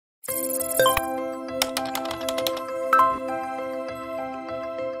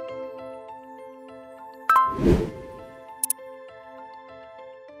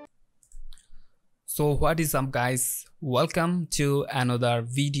So what is up guys, welcome to another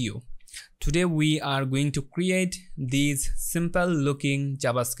video. Today we are going to create this simple looking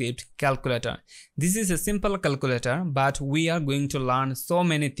JavaScript calculator. This is a simple calculator, but we are going to learn so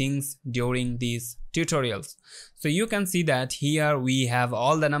many things during these tutorials. So you can see that here we have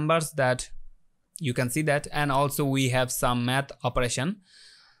all the numbers that you can see that, and also we have some math operation.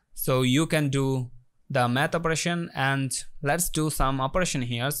 So you can do the math operation, and let's do some operation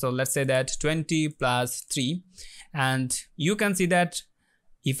here. So let's say that 20 plus 3, and you can see that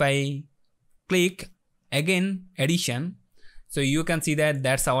if I click again addition, so you can see that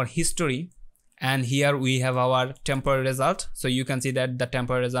that's our history, and here we have our temporary result. So you can see that the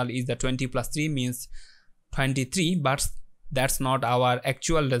temporary result is the 20 plus 3 means 23, but that's not our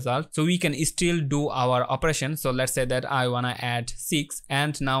actual result. So we can still do our operation. So let's say that I wanna add 6,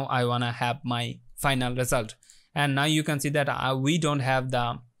 and now I wanna have my final result, and now you can see that we don't have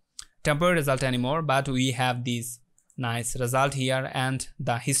the temporary result anymore, but we have this nice result here and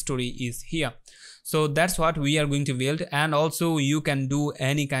the history is here. So that's what we are going to build, and also you can do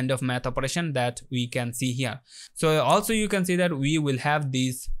any kind of math operation that we can see here. So also you can see that we will have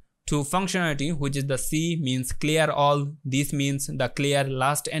these two functionality, which is the C means clear all, this means the clear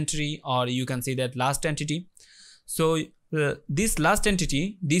last entry, or you can see that last entity. So this last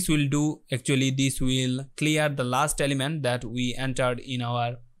entity, this will do, actually this will clear the last element that we entered in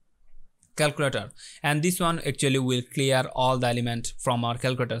our calculator, and this one actually will clear all the element from our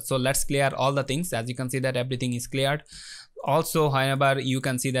calculator. So let's clear all the things. As you can see that everything is cleared. Also, however, you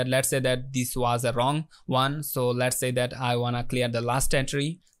can see that let's say that this was a wrong one, so let's say that I wanna clear the last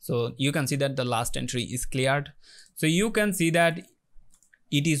entry. So you can see that the last entry is cleared. So you can see that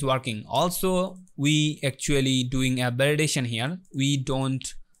it is working. Also, we actually doing a validation here.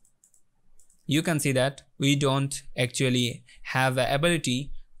 You can see that we don't actually have the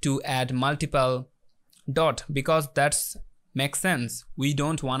ability to add multiple dot, because that's makes sense. We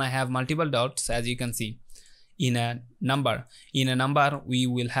don't want to have multiple dots. As you can see in a number, we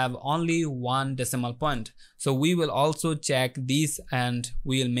will have only one decimal point. So we will also check this and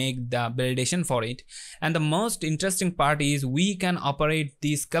we'll make the validation for it. And the most interesting part is we can operate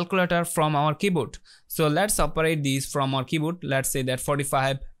this calculator from our keyboard. So let's operate this from our keyboard. Let's say that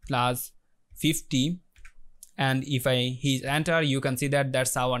 45 plus 50, and if I hit enter, you can see that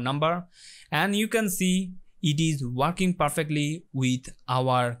that's our number, and you can see it is working perfectly with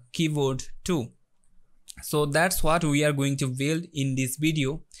our keyboard too. So that's what we are going to build in this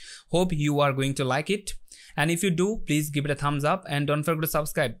video. Hope you are going to like it, and if you do, please give it a thumbs up and don't forget to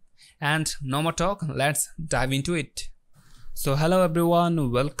subscribe. And no more talk, let's dive into it. So hello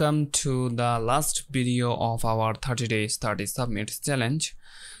everyone, welcome to the last video of our 30 days 30 submits challenge.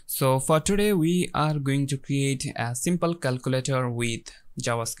 So for today we are going to create a simple calculator with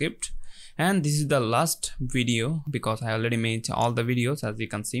JavaScript, and this is the last video because I already made all the videos, as you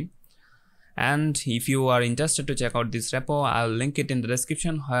can see. And if you are interested to check out this repo, I'll link it in the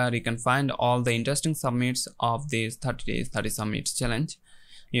description, where you can find all the interesting submits of this 30 days 30 submits challenge.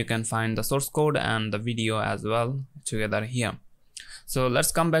 You can find the source code and the video as well together here. So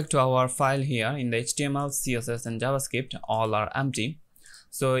let's come back to our file here. In the HTML, CSS and JavaScript all are empty.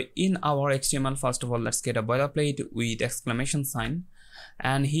 So in our HTML, first of all, let's get a boilerplate with exclamation sign,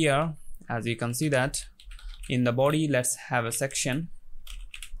 and here as you can see that in the body, let's have a section.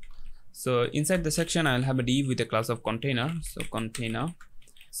 So inside the section I will have a div with a class of container, so container.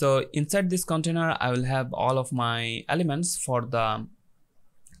 So inside this container I will have all of my elements for the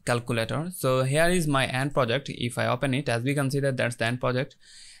calculator. So here is my end project. If I open it, as we can see that that's the end project,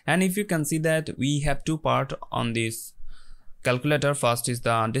 and if you can see that we have two parts on this calculator. First is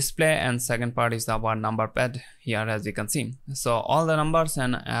the display, and second part is our number pad here, as you can see. So all the numbers,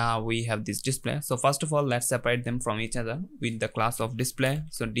 and we have this display. So first of all, let's separate them from each other with the class of display.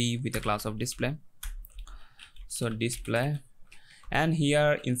 So d with the class of display, so display, and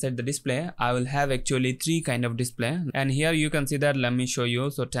here inside the display I will have actually three kind of display, and here you can see that, let me show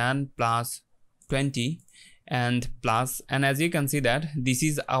you. So 10 plus 20 and plus, and as you can see that this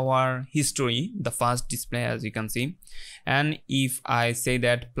is our history, the first display, as you can see. And if I say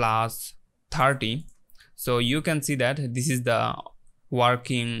that plus 30, so you can see that this is the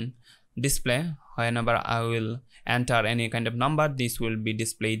working display. Whenever I will enter any kind of number, this will be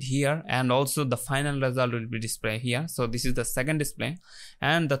displayed here, and also the final result will be displayed here. So this is the second display,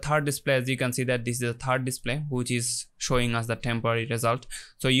 and the third display, as you can see that this is the third display, which is showing us the temporary result.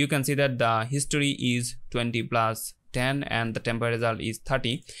 So you can see that the history is 20 plus 10 and the temporary result is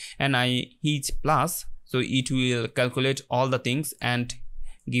 30, and I hit plus, so it will calculate all the things and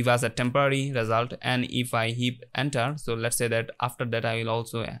give us a temporary result. And if I hit enter, so let's say that after that I will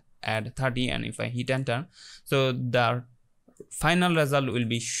also add 30 and if I hit enter, so the final result will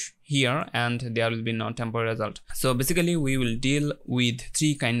be here and there will be no temporary result. So basically we will deal with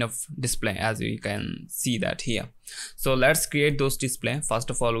three kind of display, as we can see that here. So let's create those display. First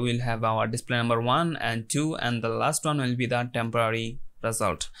of all, we will have our display number 1 and 2, and the last one will be the temporary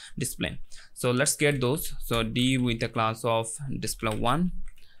result display. So let's get those. So div with the class of display 1,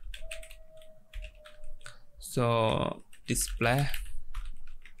 so display,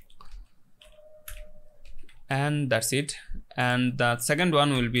 and that's it. And the second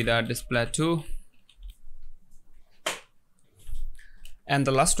one will be the display 2, and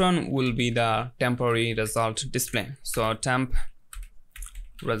the last one will be the temporary result display. So temp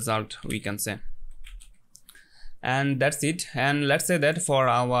result we can say, and that's it. And let's say that for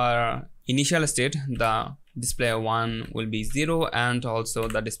our initial state, the display 1 will be 0 and also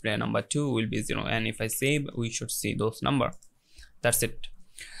the display number 2 will be 0, and if I save, we should see those number. That's it.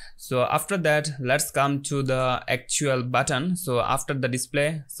 So after that, let's come to the actual button. So after the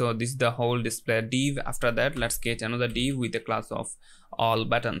display, so this is the whole display div. After that, let's get another div with the class of all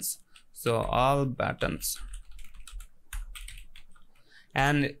buttons. So all buttons,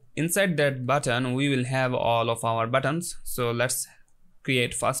 and inside that button we will have all of our buttons. So let's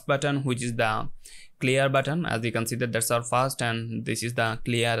create first button, which is the clear button. As you can see that that's our first, and this is the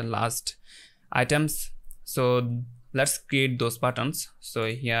clear last items. So let's create those buttons. So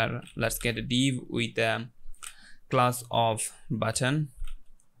here let's get a div with a class of button,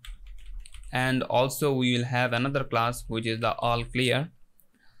 and also we will have another class which is the all clear.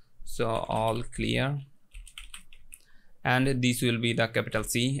 So all clear, and this will be the capital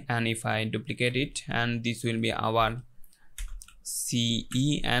C, and if I duplicate it, and this will be our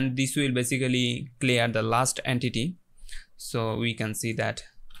CE, and this will basically clear the last entity. So we can see that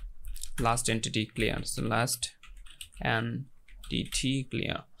last entity clear. So last entity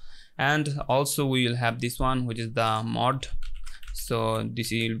clear, and also we will have this one which is the mod. So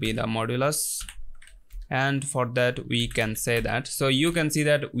this will be the modulus, and for that we can say that, so you can see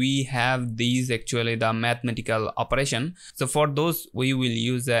that we have these actually the mathematical operation. So for those we will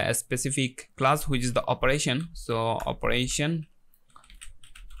use a specific class which is the operation. So operation,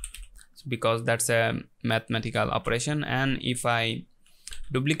 because that's a mathematical operation, and if I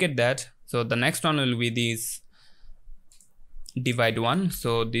duplicate that, so the next one will be this divide 1.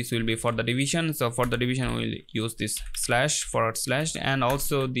 So this will be for the division. So for the division we will use this // and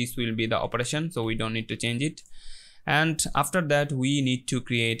also this will be the operation, so we don't need to change it. And after that we need to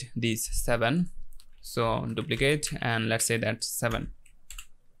create this 7. So duplicate, and let's say that 7.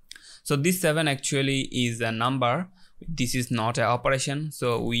 So this 7 actually is a number. This is not an operation,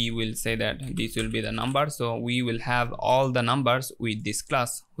 so we will say that this will be the number. So we will have all the numbers with this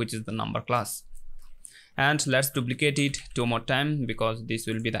class, which is the number class. And let's duplicate it 2 more times, because this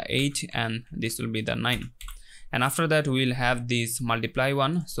will be the 8 and this will be the 9. And after that we will have this multiply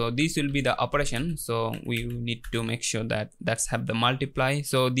 1. So this will be the operation, so we need to make sure that that's have the multiply.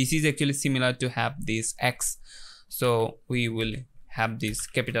 So this is actually similar to have this X, so we will have this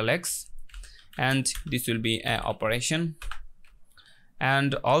capital X, and this will be an operation.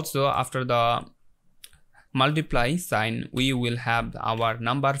 And also after the multiply sign we will have our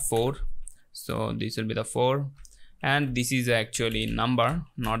number 4. So this will be the 4, and this is actually number,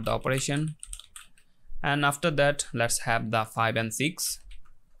 not the operation. And after that let's have the 5 and 6.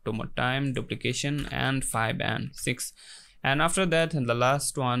 2 more time, duplication, and 5 and 6. And after that the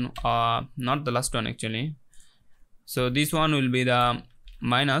last one, not the last one actually, so this one will be the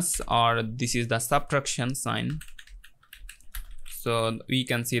minus, or this is the subtraction sign. So we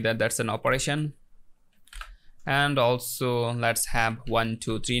can see that that's an operation. And also let's have 1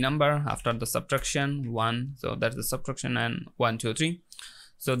 2 3 number after the subtraction 1, so that's the subtraction, and 1 2 3.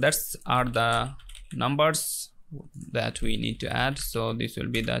 So that's are the numbers that we need to add. So this will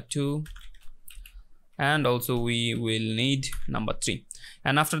be the 2, and also we will need number 3.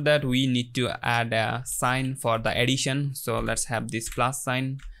 And after that we need to add a sign for the addition. So let's have this plus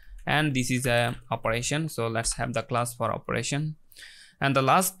sign, and this is a operation, so let's have the class for operation. And the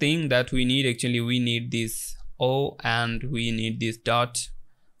last thing that we need, actually we need this O, and we need this dot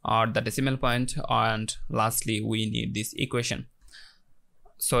or the decimal point, and lastly we need this equation.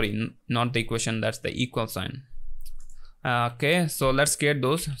 Sorry, not the equation, that's the equal sign. Okay, so let's get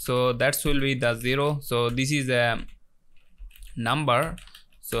those. So that will be the 0. So this is a number,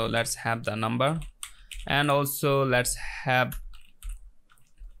 so let's have the number, and also let's have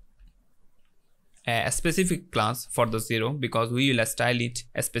a specific class for the 0, because we will style it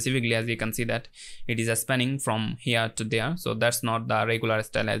specifically. As you can see that it is spanning from here to there, so that's not the regular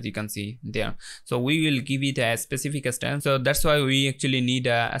style as you can see there. So we will give it a specific style, so that's why we actually need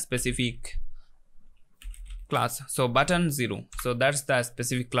a specific class. So button 0, so that's the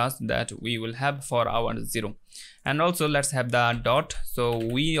specific class that we will have for our 0. And also let's have the dot, so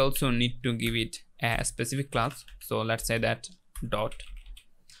we also need to give it a specific class. So let's say that dot.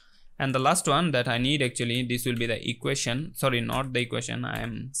 And the last one that I need, actually this will be the equation, sorry, not the equation, I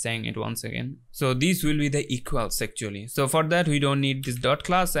am saying it once again. So these will be the equals actually. So for that we don't need this dot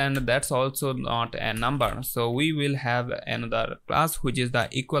class, and that's also not a number, so we will have another class which is the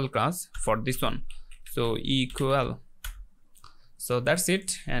equal class for this one. So equal, so that's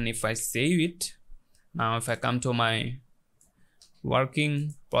it. And if I save it, now if I come to my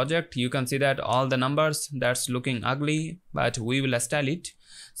working project, you can see that all the numbers that's looking ugly, but we will style it.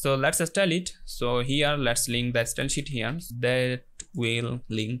 So let's style it. So here let's link the style sheet here, that will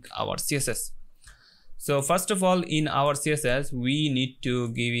link our CSS. So first of all, in our CSS we need to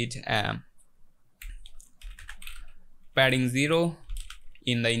give it a padding 0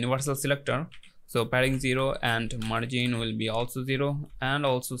 in the universal selector. So padding 0 and margin will be also 0, and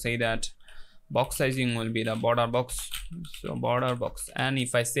also say that box sizing will be the border box, so border box. And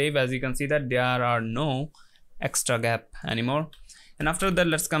if I save, as you can see that there are no extra gap anymore. And after that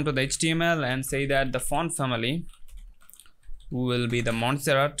let's come to the HTML and say that the font family will be the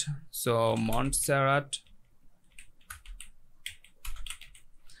Montserrat. So Montserrat,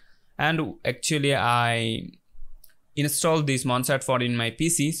 and actually I install this Montserrat font in my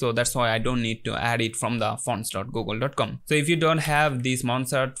PC, so that's why I don't need to add it from the fonts.google.com. So if you don't have this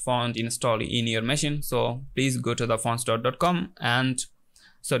Montserrat font installed in your machine, so please go to the fonts.google.com,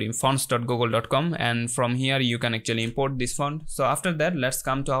 and from here you can actually import this font. So after that let's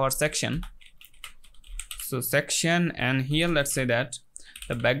come to our section. So section, and here let's say that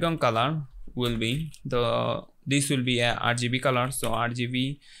the background color will be this will be a RGB color, so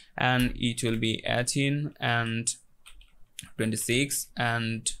RGB, and it will be 18 and 26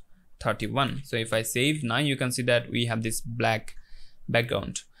 and 31. So if I save, now you can see that we have this black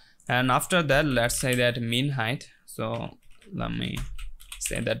background. And after that let's say that mean height, so let me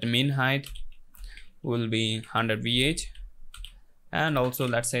say that the mean height will be 100 VH, and also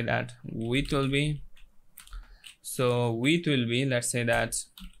let's say that width will be, so width will be, let's say that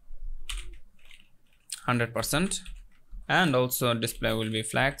 100%, and also display will be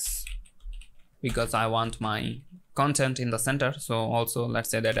flags because I want my content in the center. So also let's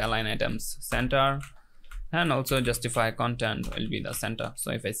say that align items center, and also justify content will be the center.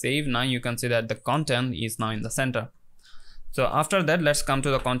 So if I save, now you can see that the content is now in the center. So after that let's come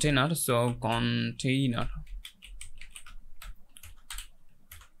to the container. So container,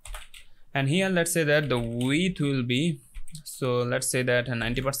 and here let's say that the width will be, so let's say that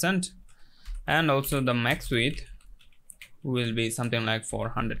 90%, and also the max width will be something like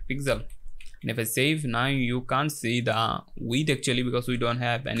 400 pixel. And if I save, now you can't see the width actually because we don't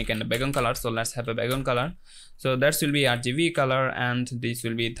have any kind of background color. So let's have a background color. So that will be RGB color, and this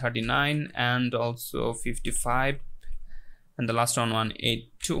will be 39 and also 55, and the last one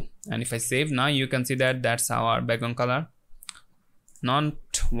 182. And if I save, now you can see that that's our background color, not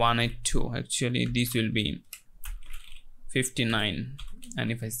 182 actually, this will be 59.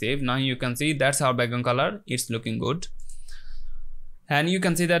 And if I save, now you can see that's our background color, it's looking good. And you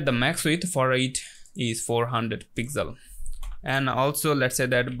can see that the max width for it is 400 pixel. And also let's say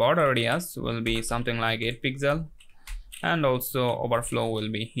that border radius will be something like 8 pixel, and also overflow will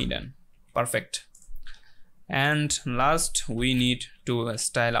be hidden. Perfect. And last we need to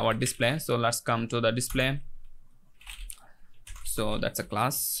style our display. So let's come to the display. So that's a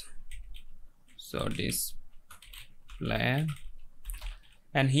class, so display,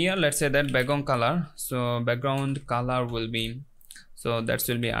 and here let's say that background color, so background color will be, so that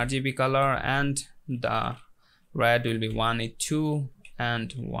will be RGB color, and the red will be 182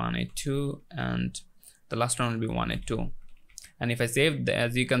 and 182, and the last one will be 182. And if I save,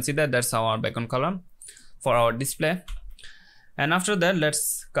 as you can see that that's our background color for our display. And after that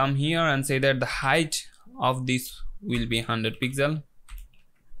let's come here and say that the height of this will be 100 pixel,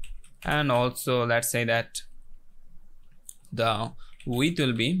 and also let's say that the width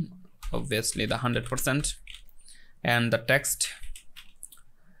will be obviously the 100%, and the text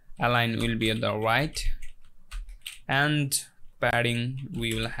align will be on the right, and padding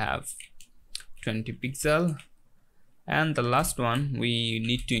we will have 20 pixel, and the last one we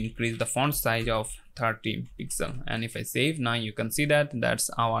need to increase the font size of 30 pixel. And if I save, now you can see that that's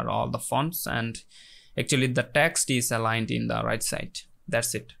our all the fonts, and actually the text is aligned in the right side.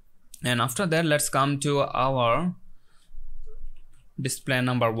 That's it. And after that, let's come to our display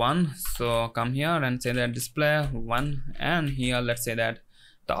number 1. So come here and say that display 1, and here let's say that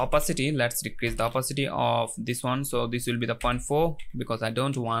the opacity, let's decrease the opacity of this one. So this will be the 0.4 because I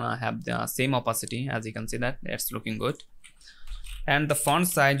don't want to have the same opacity. As you can see that it's looking good. And the font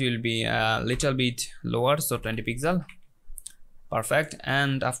size will be a little bit lower, so 20 pixel. Perfect.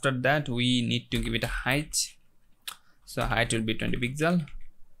 And after that we need to give it a height, so height will be 20 pixel.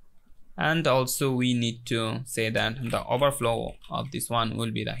 And also we need to say that the overflow of this one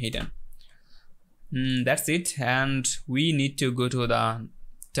will be the hidden. That's it. And we need to go to the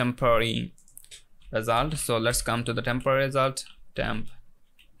temporary result. So let's come to the temporary result, temp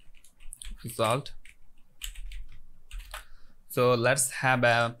result. So let's have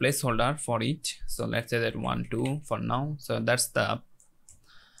a placeholder for each. So let's say that 1, 2 for now. So that's the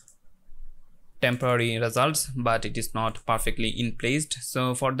temporary results, but it is not perfectly in placed.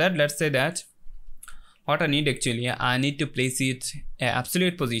 So for that, let's say that what I need actually, I need to place it a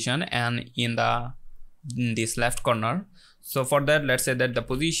absolute position and in this left corner. So for that, let's say that the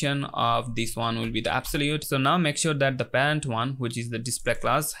position of this one will be the absolute. So now make sure that the parent one, which is the display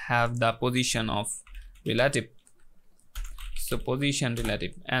class, have the position of relative. So position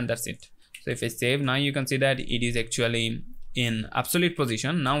relative, and that's it. So if I save, now you can see that it is actually in absolute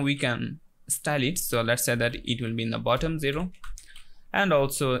position. Now we can style it. So let's say that it will be in the bottom 0, and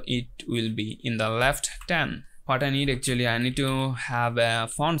also it will be in the left 10. What I need actually, I need to have a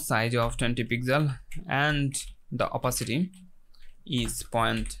font size of 20 pixel and the opacity is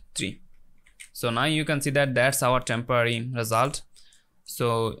 0.3. So now you can see that that's our temporary result.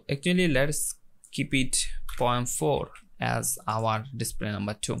 So actually let's keep it 0.4 as our display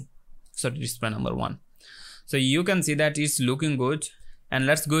number 2, so display number 1. So you can see that it's looking good. And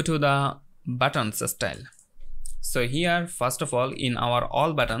let's go to the buttons style. So here, first of all, in our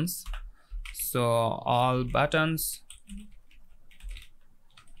all buttons, so all buttons,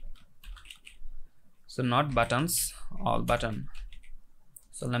 so not buttons, all button.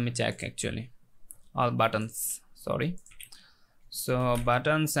 So let me check actually, all buttons, sorry. So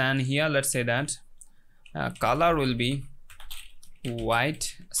buttons, and here let's say that color will be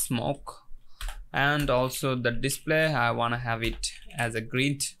white smoke, and also the display I want to have it as a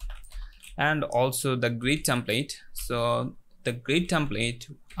grid, and also the grid template. So the grid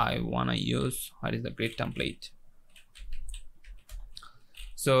template I want to use, what is the grid template?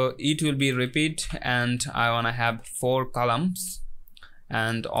 So it will be repeat, and I want to have 4 columns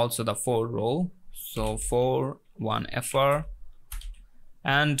and also the 4 row. So 4 1 FR,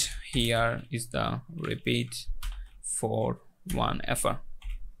 and here is the repeat 4 1 FR.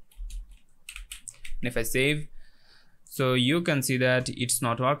 And if I save, so you can see that it's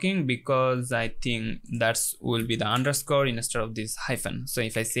not working because I think that's will be the underscore instead of this hyphen. So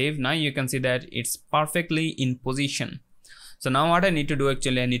if I save, now you can see that it's perfectly in position. So now what I need to do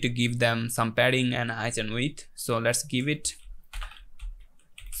actually, I need to give them some padding and height and width. So let's give it.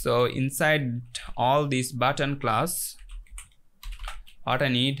 So inside all this button class, what I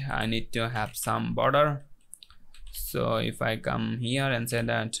need to have some border. So if I come here and say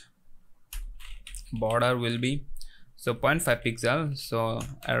that border will be so 0.5 pixel, so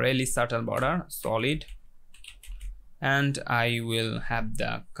a really subtle border, solid, and I will have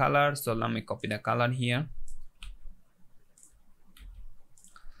the color. So let me copy the color here,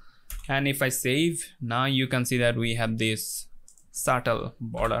 and if I save, now you can see that we have this subtle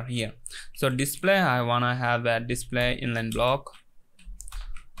border here. So display, I want to have a display inline block,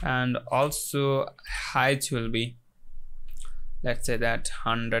 and also height will be, let's say that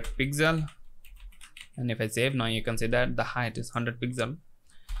 100 pixel. And if I save, now you can see that the height is 100 pixel,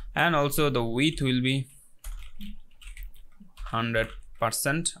 and also the width will be 100%,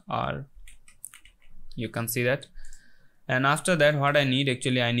 or you can see that. And after that, what I need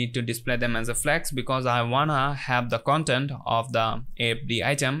actually, I need to display them as a flex because I wanna have the content of the AFD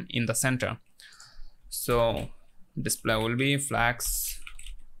item in the center. So display will be flex.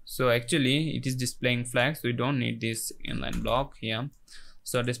 So actually it is displaying flags, we don't need this inline block here.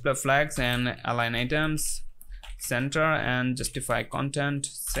 So display flags and align items, center, and justify content,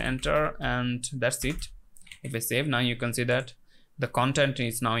 center, and that's it. If I save, now you can see that the content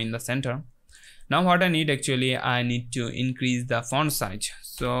is now in the center. Now what I need actually, I need to increase the font size.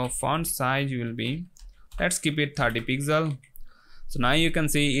 So font size will be, let's keep it 30 pixel. So now you can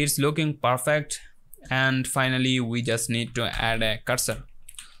see it's looking perfect. And finally we just need to add a cursor.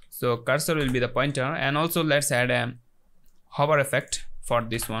 So cursor will be the pointer, and also let's add a hover effect for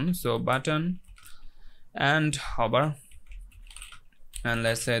this one. So button and hover, and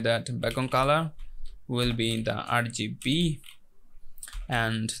let's say that background color will be the RGB,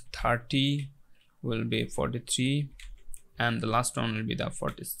 and 30 will be 43, and the last one will be the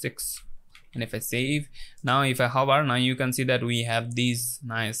 46. And if I save, now if I hover, now you can see that we have these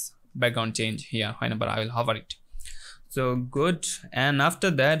nice background change here whenever I will hover it. So good. And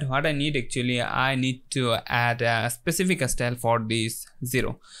after that, what I need actually, I need to add a specific style for this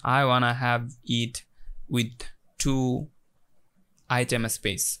 0. I wanna have it with 2 item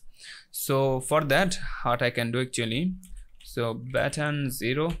space. So for that, what I can do actually, so button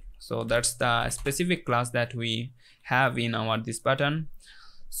 0, so that's the specific class that we have in our this button.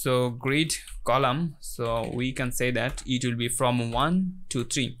 So grid column, so we can say that it will be from 1 to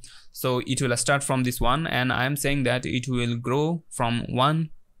 3. So it will start from this 1, and I am saying that it will grow from 1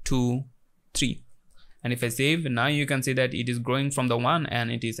 to 3. And if I save, now you can see that it is growing from the 1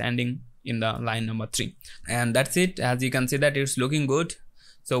 and it is ending in the line number 3. And that's it. As you can see that it's looking good.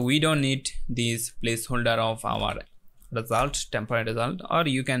 So we don't need this placeholder of our result, temporary result, or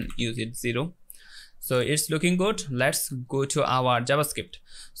you can use it 0. So it's looking good. Let's go to our JavaScript.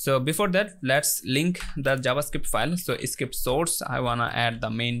 So before that, let's link the JavaScript file. So script source, I wanna add the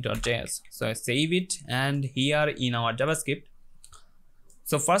main.js. So I save it, and here in our JavaScript.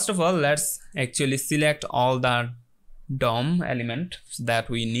 So first of all, let's actually select all the DOM element that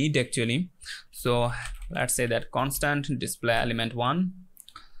we need actually. So let's say that constant display element 1.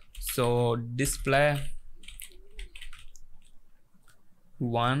 So display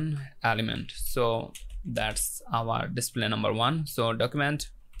 1 element, so that's our display number 1. So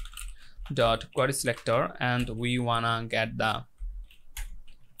document dot query selector, and we wanna get the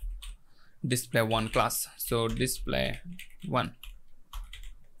display 1 class, so display 1,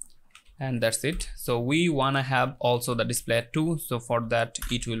 and that's it. So we wanna have also the display 2, so for that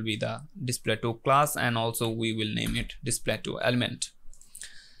it will be the display 2 class, and also we will name it display 2 element.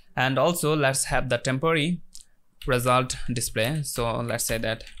 And also let's have the temporary result display. So let's say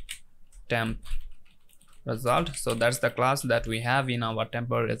that temp result, so that's the class that we have in our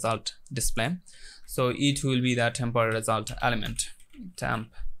temporary result display. So it will be the temporary result element,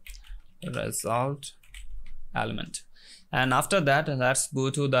 temp result element. And after that, let's go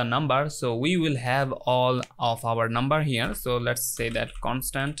to the number. So we will have all of our number here. So let's say that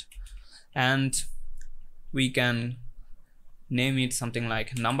constant, and we can name it something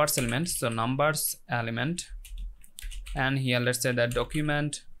like numbers element. So numbers element, and here let's say that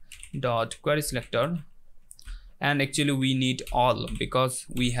document dot query selector, and actually we need all because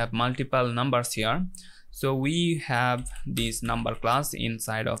we have multiple numbers here. So we have this number class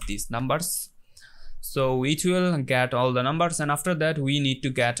inside of these numbers, so it will get all the numbers, and after that we need to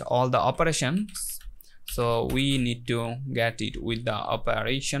get all the operations. So we need to get it with the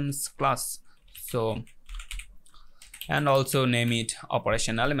operations class, so and also name it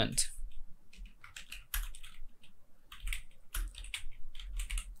operation element.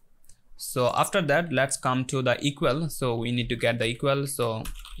 So after that, let's come to the equal. So we need to get the equal, so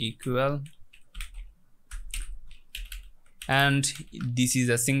equal, and this is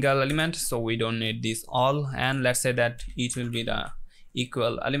a single element, so we don't need this all, and let's say that it will be the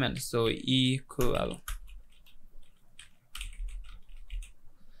equal element, so equal.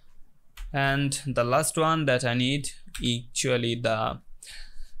 And the last one that I need, actually the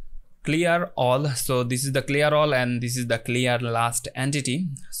clear all. So this is the clear all, and this is the clear last entity,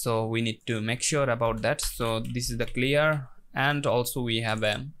 so we need to make sure about that. So this is the clear, and also we have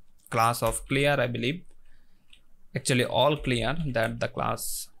a class of clear, I believe, actually all clear, that the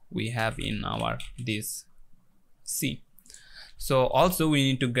class we have in our this C. So also we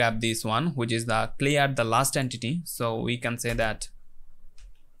need to grab this one, which is the clear the last entity. So we can say that,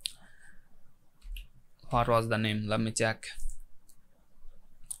 what was the name, let me check,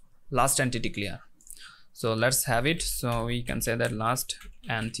 last entity clear. So let's have it. So we can say that last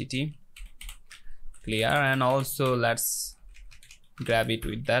entity clear, and also let's grab it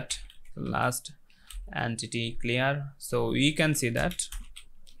with that last entity clear. So we can see that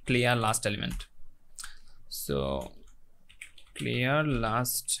clear last element, so clear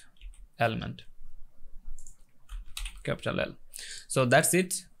last element, capital L. So that's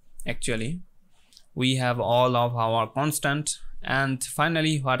it. Actually we have all of our constant. And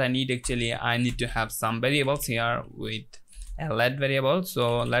finally, what I need, actually I need to have some variables here with a let variable.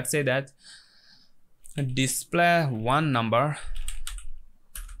 So let's say that display 1 number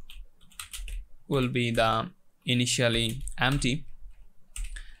will be the initially empty,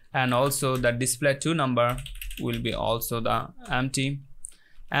 and also the display 2 number will be also the empty,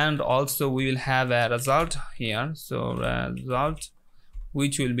 and also we will have a result here, so result,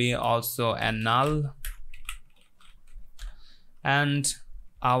 which will be also a null, and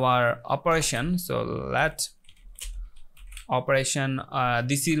our operation, so let operation,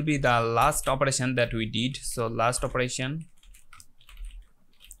 this will be the last operation that we did. So last operation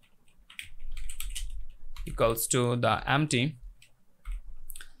equals to the empty,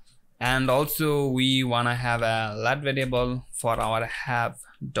 and also we wanna have a let variable for our have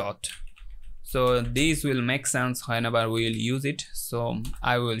dot. So this will make sense whenever we will use it. So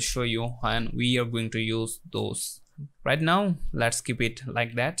I will show you when we are going to use those. Right now, let's keep it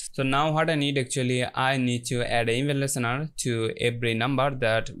like that. So now what I need, actually, I need to add an event listener to every number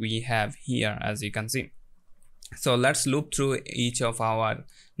that we have here, as you can see. So let's loop through each of our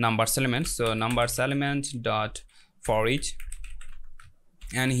numbers elements. So numbers element dot for each,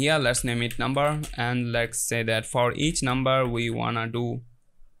 and here let's name it number, and let's say that for each number we wanna do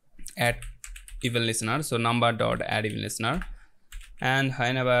add event listener. So number dot add event listener, and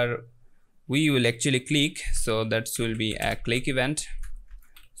whenever we will actually click, so that will be a click event.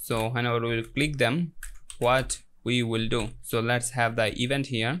 So whenever we will click them, what we will do, so let's have the event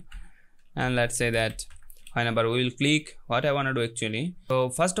here, and let's say that whenever we will click, what I want to do actually. So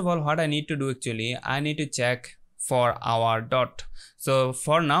first of all, what I need to do actually, I need to check for our dot. So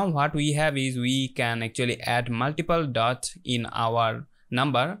for now, what we have is we can actually add multiple dots in our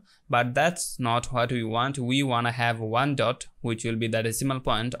number, but that's not what we want. We want to have one dot, which will be the decimal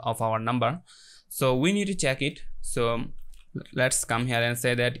point of our number. So we need to check it. So let's come here and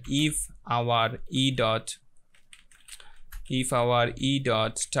say that if our e dot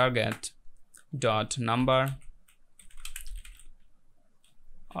target dot number,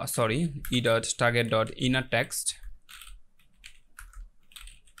 e dot target dot inner text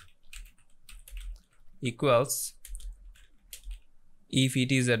equals, if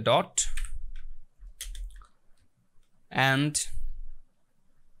it is a dot and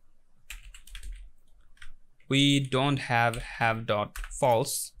we don't have dot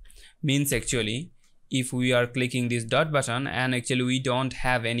false, means actually if we are clicking this dot button and actually we don't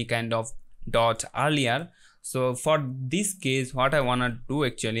have any kind of dot earlier. So for this case, what I wanna do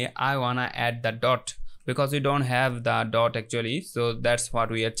actually, I wanna add the dot because we don't have the dot actually. So that's what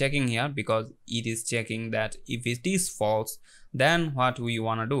we are checking here, because it is checking that if it is false, then what we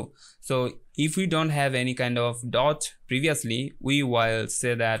wanna do. So if we don't have any kind of dot previously, we will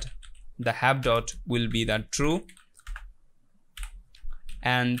say that the have dot will be the true,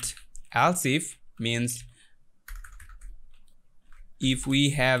 and else if means if we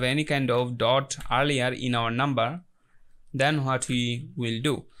have any kind of dot earlier in our number, then what we will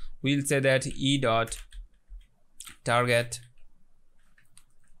do, we'll say that e dot target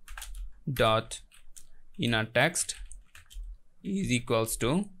dot inner text is equals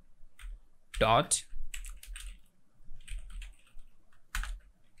to dot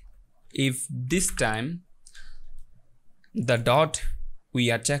if this time the dot we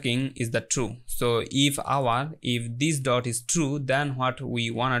are checking is the true. So if this dot is true, then what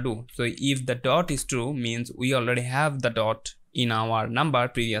we wanna do, so if the dot is true means we already have the dot in our number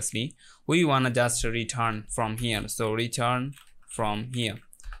previously, we wanna just return from here. So return from here.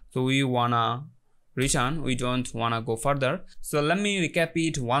 So we wanna return, we don't wanna go further. So let me recap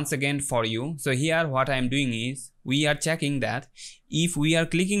it once again for you. So here what I'm doing is we are checking that if we are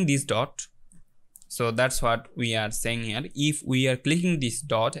clicking this dot, so that's what we are saying here, if we are clicking this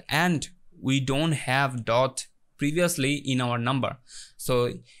dot and we don't have dot previously in our number,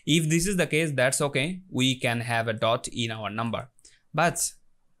 so if this is the case, that's okay, we can have a dot in our number. But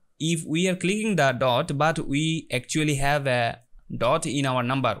if we are clicking the dot but we actually have a dot in our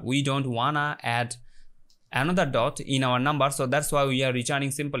number, we don't wanna add another dot in our number, so that's why we are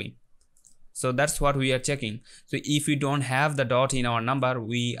returning simply. So that's what we are checking. So if we don't have the dot in our number,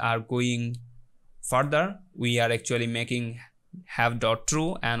 we are going further, we are actually making have dot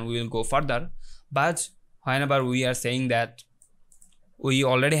true and we will go further. But whenever we are saying that we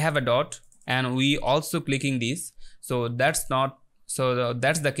already have a dot and we also clicking this, so that's not, so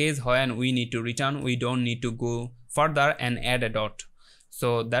that's the case when we need to return, we don't need to go further and add a dot.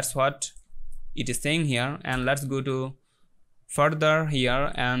 So that's what it is saying here. And let's go to further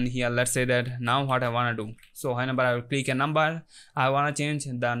here, and here let's say that now what I want to do, so whenever I will click a number, I want to change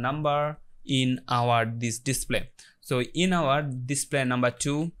the number in our this display. So in our display number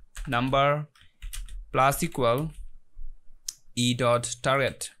 2, number plus equal e dot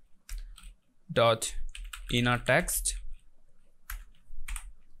target dot inner text,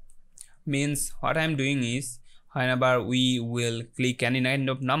 means what I'm doing is whenever we will click any kind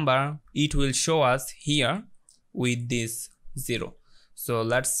of number, it will show us here with this 0. So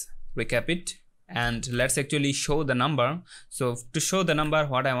let's recap it and let's actually show the number. So to show the number,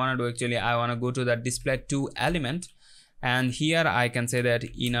 what I want to do actually, I want to go to the display 2 element, and here I can say that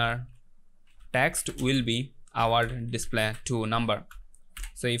inner text will be our display to number.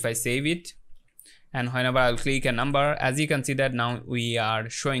 So if I save it, and whenever I'll click a number, as you can see that now we are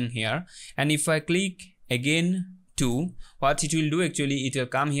showing here. And if I click again 2, what it will do actually, it will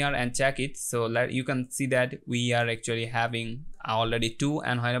come here and check it. So you can see that we are actually having already 2,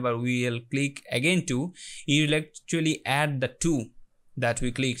 and whenever we will click again 2, it will actually add the 2 that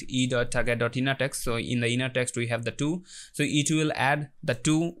we clicked, e.target.inner text. So in the inner text we have the 2, so it will add the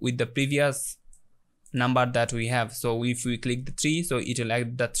 2 with the previous number that we have. So if we click the 3, so it will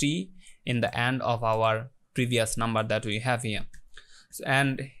add the 3 in the end of our previous number that we have here.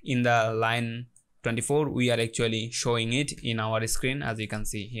 And in the line 24 we are actually showing it in our screen, as you can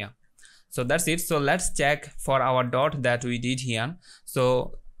see here. So that's it. So let's check for our dot that we did here.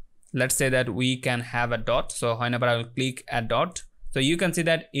 So let's say that we can have a dot. So whenever I will click a dot, so you can see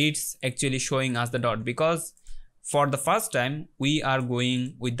that it's actually showing us the dot, because for the first time we are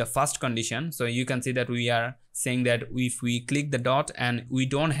going with the first condition. So you can see that we are saying that if we click the dot and we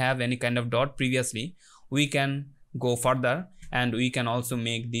don't have any kind of dot previously, we can go further and we can also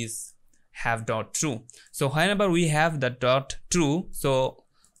make this have dot true. So whenever we have the dot true, so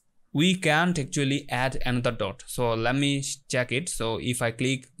we can't actually add another dot. So let me check it. So if I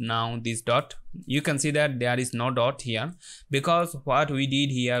click now this dot, you can see that there is no dot here, because what we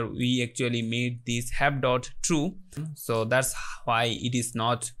did here, we actually made this have dot true. So that's why it is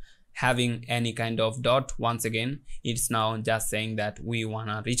not having any kind of dot. Once again, it's now just saying that we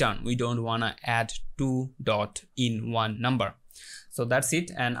wanna return, we don't wanna add 2 dot in one number. So that's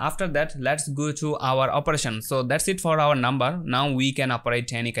it. And after that, let's go to our operation. So that's it for our number. Now we can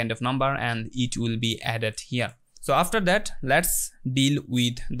operate any kind of number and it will be added here. So after that, let's deal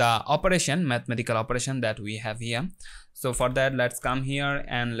with the operation, mathematical operation that we have here. So for that, let's come here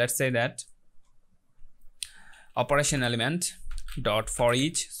and let's say that operation element dot for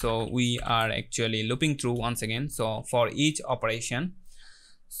each. So we are actually looping through once again. So for each operation,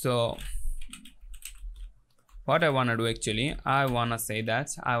 so what I want to do actually, I want to say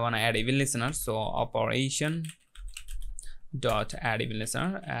that I want to add event listener. So operation dot add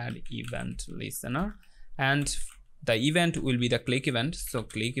event listener, and the event will be the click event. So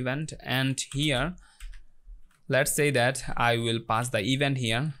click event, and here let's say that I will pass the event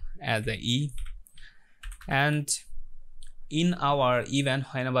here as a e, and in our event,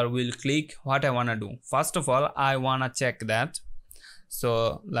 whenever we'll click, what I want to do, first of all I want to check that.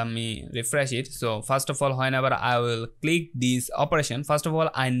 So let me refresh it. So first of all, whenever I will click this operation, first of all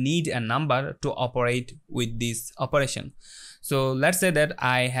I need a number to operate with this operation. So let's say that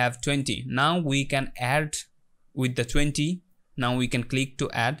I have 20. Now we can add with the 20. Now we can click to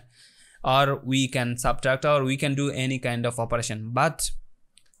add, or we can subtract, or we can do any kind of operation. But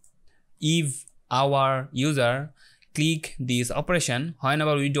if our user click this operation,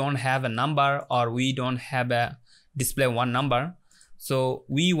 whenever we don't have a number or we don't have a display one number, so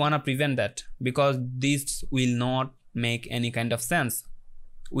we want to prevent that, because this will not make any kind of sense.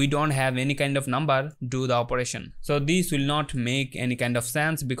 We don't have any kind of number do the operation. So this will not make any kind of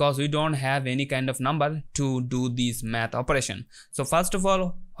sense, because we don't have any kind of number to do this math operation. So first of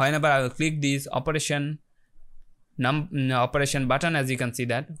all, whenever I will click this operation operation button, as you can see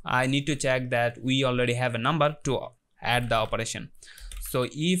that I need to check that we already have a number to add the operation. So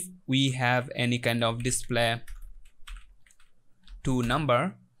if we have any kind of display to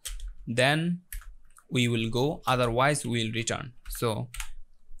number, then we will go, otherwise we will return. So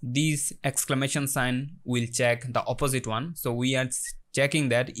this exclamation sign will check the opposite one. So we are checking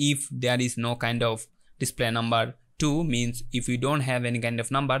that if there is no kind of display number 2, means if we don't have any kind of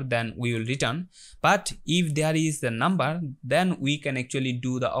number, then we will return. But if there is the number, then we can actually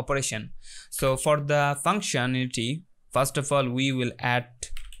do the operation. So for the functionality, first of all we will add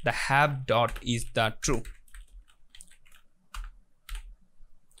the have dot is the true.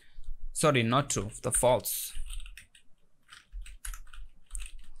 Sorry, not true, the false.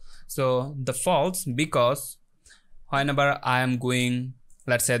 So the false, because whenever I am going,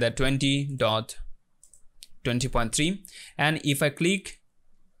 let's say that 20.20.3, and if I click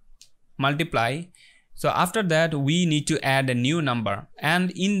multiply, so after that we need to add a new number,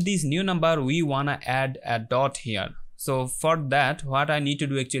 and in this new number we want to add a dot here. So for that, what I need to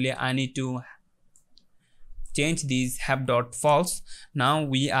do actually, I need to change this have dot false. Now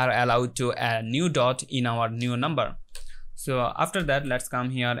we are allowed to add a new dot in our new number. So after that, let's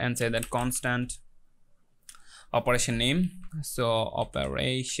come here and say that constant operation name. So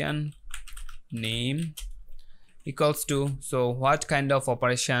operation name equals to, so what kind of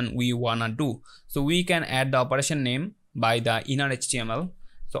operation we wanna do. So we can add the operation name by the inner HTML,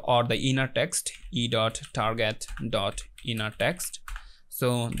 so or the inner text, e.target.inner text.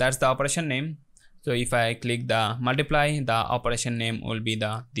 So that's the operation name. So if I click the multiply, the operation name will be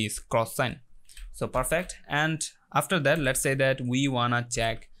this cross sign. So perfect. And after that, let's say that we wanna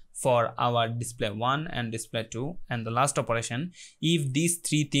check for our display 1 and display 2 and the last operation. If these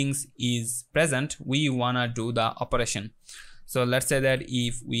three things is present, we wanna do the operation. So let's say that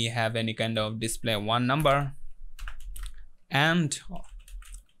if we have any kind of display 1 number, and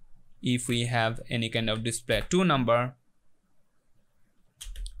if we have any kind of display 2 number,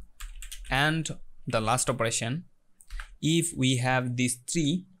 and the last operation, if we have these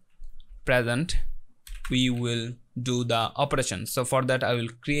three present, we will do the operation. So for that, I will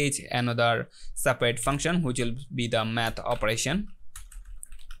create another separate function which will be the math operation.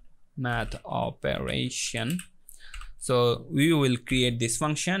 So we will create this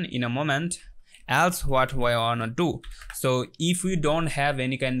function in a moment. Else what we wanna do, so if we don't have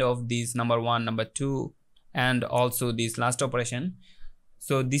any kind of these number 1, number 2 and also this last operation,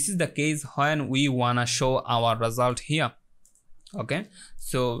 so this is the case when we wanna show our result here. Okay,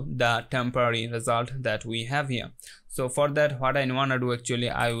 so the temporary result that we have here. So for that, what I wanna do, actually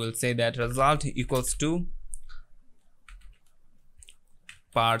I will say that result equals to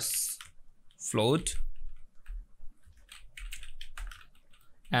parse float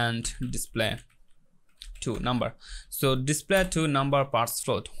and display to number. So display to number parse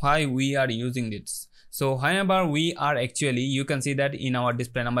float, why we are using this? So whenever we are actually, you can see that in our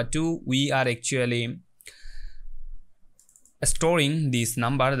display number 2, we are actually storing this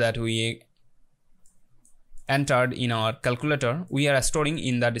number that we entered in our calculator. We are storing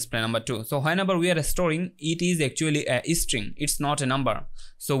in the display number 2. So whenever we are storing, it is actually a string, it's not a number.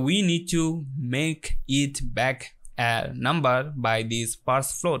 So we need to make it back a number by this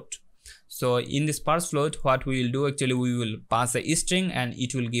parse float. So in this parse float, what we will do, actually we will pass a string and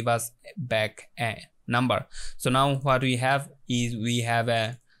it will give us back a number. So now what we have is we have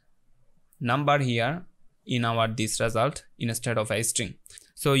a number here in our this result instead of a string.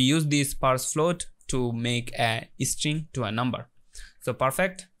 So use this parse float to make a string to a number. So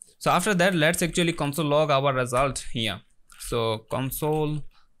perfect. So after that, let's actually console log our result here. So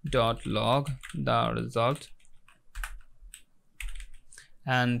console.log the result,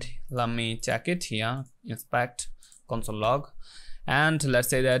 and let me check it here, inspect console log, and let's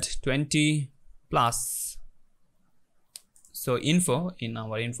say that 20 plus. So info, in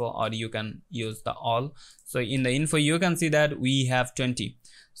our info, or you can use the all. So in the info you can see that we have 20.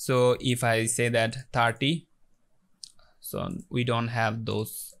 So if I say that 30, so we don't have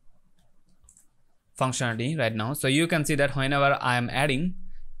those functionality right now. So you can see that whenever I am adding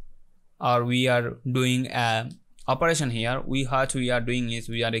or we are doing a operation here, what we are doing is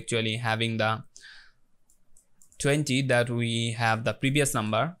we are actually having the 20 that we have the previous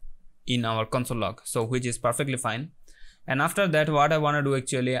number in our console log, so which is perfectly fine. And after that, what I want to do,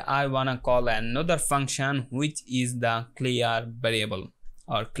 actually I want to call another function which is the clear variable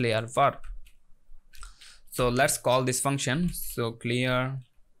or clear var. So let's call this function, so clear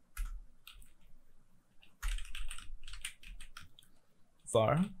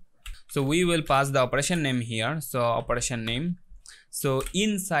var. So we will pass the operation name here, so operation name. So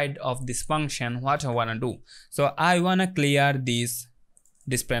inside of this function, what I want to do, so I want to clear this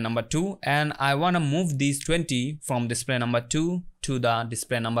display number 2 and I want to move these 20 from display number 2 to the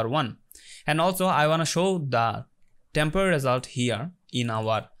display number 1, and also I want to show the temporary result here in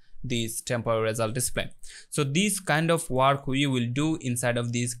our this temporary result display. So this kind of work we will do inside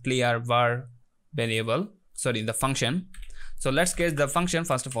of this clear var variable, sorry, the function. So let's get the function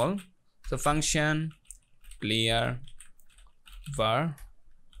first of all. So function clear var.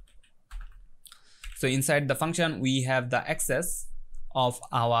 So inside the function we have the access of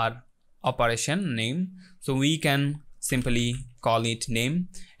our operation name, so we can simply call it name,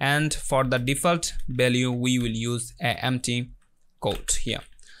 and for the default value we will use an empty quote here.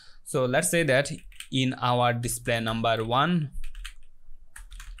 So let's say that in our display number 1,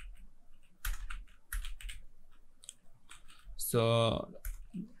 so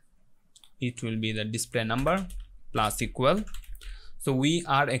it will be the display number plus equal. So we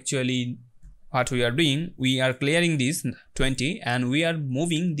are actually, what we are doing, we are clearing this 20 and we are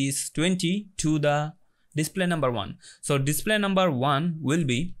moving this 20 to the display number 1. So display number 1 will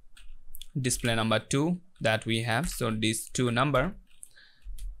be display number 2 that we have, so this 2 number,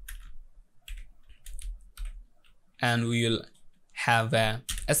 and we will have a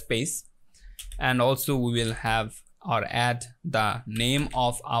space, and also we will have or add the name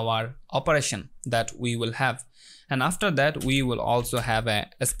of our operation that we will have, and after that we will also have a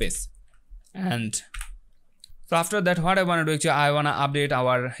space. And so after that, what I want to do, actually I want to update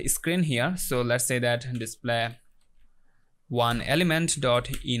our screen here. So let's say that display one element dot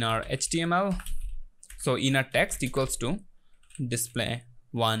inner HTML, So inner text equals to display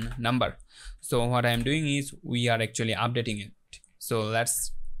one number. So what I am doing is we are actually updating it. So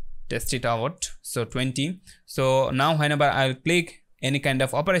let's test it out. So 20. So now whenever I'll click any kind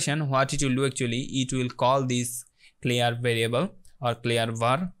of operation, what it will do actually, it will call this clear variable or clear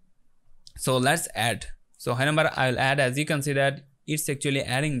var. So let's add. So whenever I'll add, as you can see that it's actually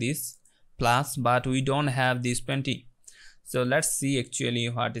adding this plus, but we don't have this 20. So let's see actually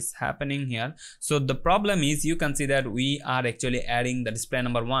what is happening here. So the problem is, you can see that we are actually adding the display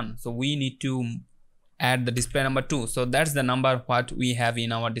number 1. So we need to add the display number 2. So that's the number what we have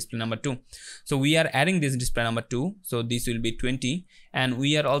in our display number 2. So we are adding this display number 2. So this will be 20, and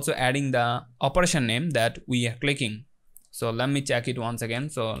we are also adding the operation name that we are clicking. So let me check it once again.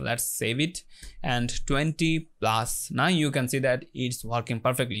 So let's save it, and 20 plus. Now you can see that it's working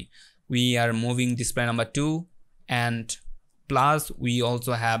perfectly. We are moving display number 2, and plus we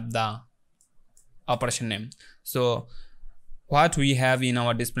also have the operation name. So what we have in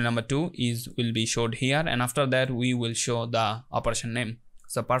our display number 2 is will be showed here, and after that we will show the operation name.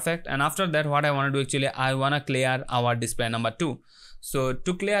 So perfect. And after that, what I want to do actually, I want to clear our display number 2. So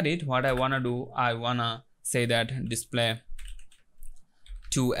to clear it, what I want to do, I want to say that display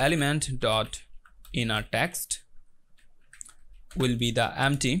to element dot inner text will be the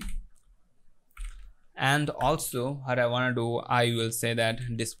empty, and also what I want to do, I will say that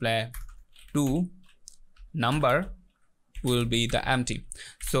display to number will be the empty.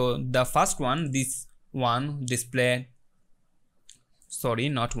 So the first one, this one display, sorry,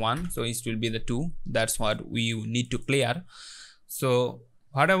 not 1, so it will be the 2. That's what we need to clear. So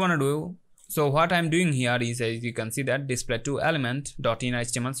what I want to do, so what I'm doing here is, as you can see that display to element dot inner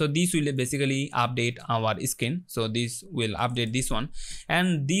HTML. So this will basically update our skin. So this will update this one,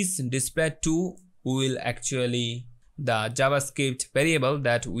 and this display to will actually the JavaScript variable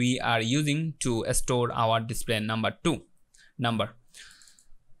that we are using to store our display number 2 number.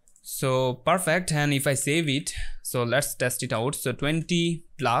 So perfect. And if I save it, so let's test it out. So 20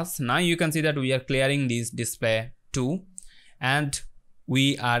 plus. Now you can see that we are clearing this display 2, and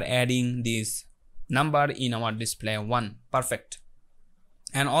we are adding this number in our display 1. Perfect.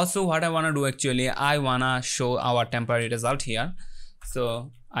 And also what I want to do actually, I want to show our temporary result here.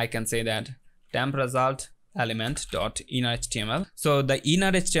 So I can say that temp result element dot inner HTML. So the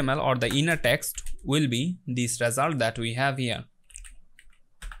inner HTML or the inner text will be this result that we have here.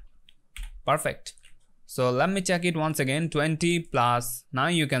 Perfect. So let me check it once again. 20 plus. Now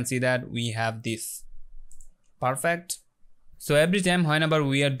you can see that we have this. Perfect. So every time whenever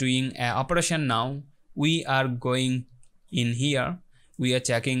we are doing an operation, now we are going in here, we are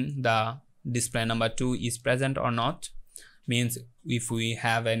checking the display number 2 is present or not. Means if we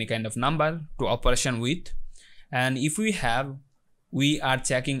have any kind of number to operation with, and if we have, we are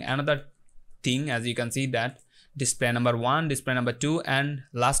checking another thing, as you can see that display number 1, display number 2, and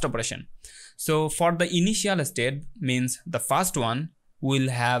last operation. So for the initial state, means the first one will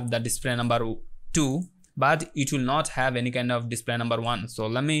have the display number 2, but it will not have any kind of display number 1. So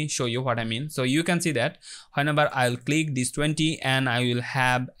let me show you what I mean. So you can see that whenever I'll click this 20 and I will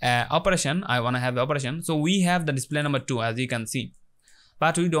have an operation, I want to have operation. So we have the display number 2, as you can see,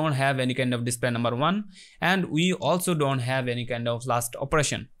 but we don't have any kind of display number 1, and we also don't have any kind of last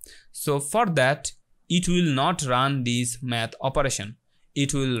operation. So for that, it will not run this math operation.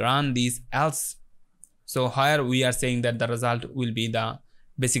 It will run this else. So here we are saying that the result will be the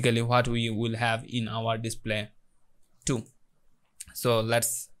basically what we will have in our display 2. So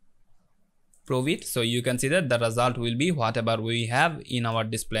let's prove it. So you can see that the result will be whatever we have in our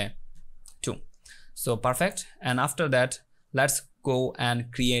display 2. So perfect. And after that, let's go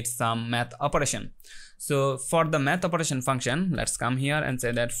and create some math operation. So for the math operation function, let's come here and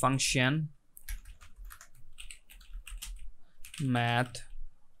say that function math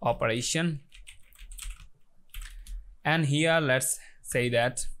operation, and here let's say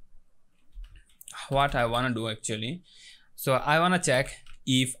that what I want to do actually. So I want to check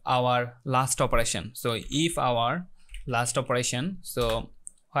if our last operation, so if our last operation, so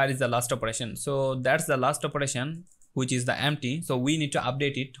where is the last operation? So that's the last operation, which is the empty. So we need to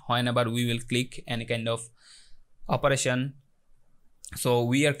update it whenever we will click any kind of operation. So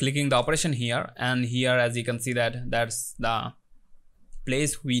we are clicking the operation here, and here as you can see that that's the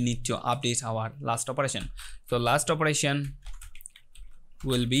place we need to update our last operation. So last operation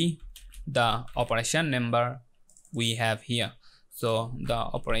will be the operation number we have here. So the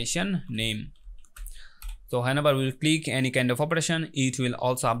operation name. So whenever we click any kind of operation, it will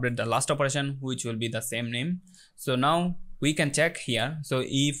also update the last operation, which will be the same name. So now we can check here. So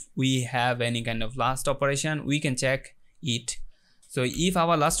if we have any kind of last operation, we can check it. So if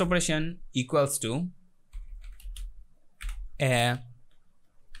our last operation equals to a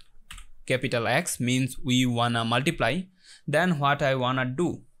capital X means we wanna multiply, then what I wanna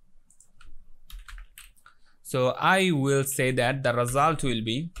do, so I will say that the result will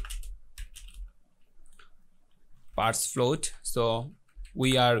be parse float. So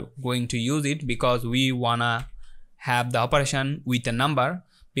we are going to use it because we wanna have the operation with a number,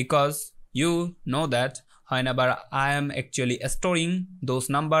 because you know that whenever I am actually storing those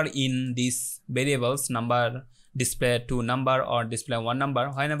number in these variables, number, display 2 number or display 1 number,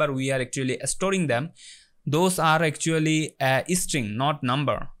 whenever we are actually storing them, those are actually a string, not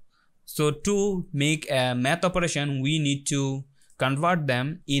number. So to make a math operation, we need to convert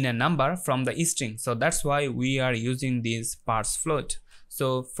them in a number from the string. So that's why we are using this parse float.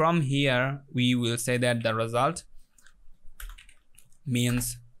 So from here we will say that the result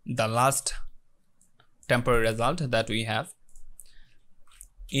means the last temporary result that we have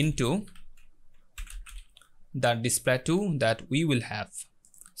into the display2 that we will have.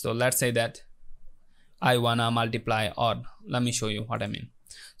 So let's say that I wanna multiply, or let me show you what I mean.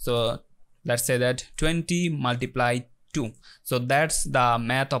 So let's say that 20 multiply 2. So that's the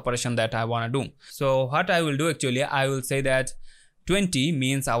math operation that I wanna do. So what I will do actually, I will say that 20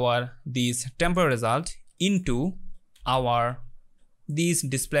 means our this temporary result into our this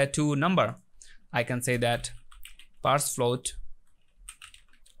display2 number. I can say that parse float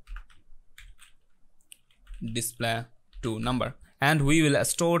display2 number, and we will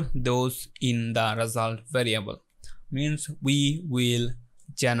store those in the result variable. Means we will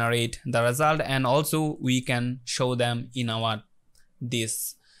generate the result, and also we can show them in our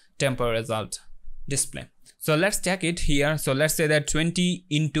this temporary result display. So let's check it here. So let's say that 20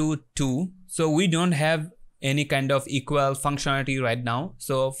 into 2. So we don't have any kind of equal functionality right now.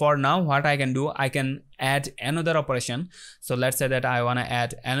 So for now, what I can do, I can add another operation. So let's say that I want to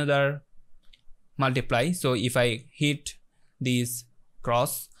add another multiply. So if I hit this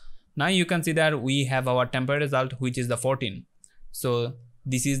cross, now you can see that we have our temporary result, which is the 14. So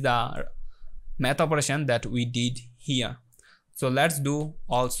this is the math operation that we did here. So let's do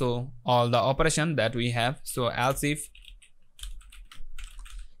also all the operation that we have. So else if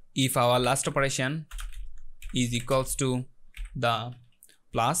our last operation is equals to the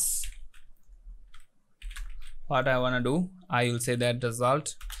plus, what I want to do, I will say that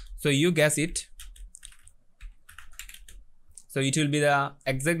result. So you guess it. So it will be the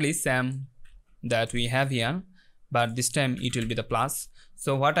exactly same that we have here, but this time it will be the plus.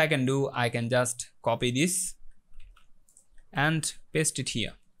 So what I can do, I can just copy this and paste it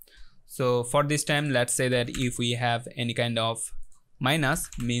here. So for this time, let's say that if we have any kind of minus,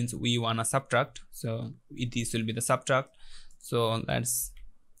 means we want to subtract. So this will be the subtract. So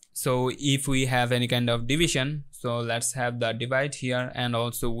if we have any kind of division, so let's have the divide here, and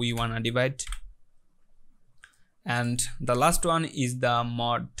also we want to divide. And the last one is the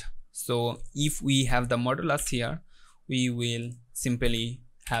mod. So if we have the modulus here, we will simply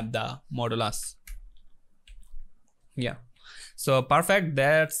have the modulus. Yeah. So perfect,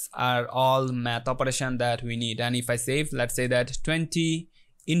 that's are all math operation that we need. And if I save, let's say that 20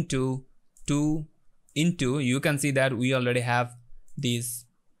 into 2 into, you can see that we already have this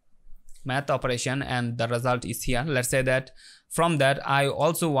math operation and the result is here. Let's say that from that I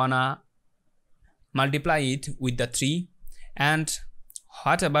also wanna multiply it with the 3, and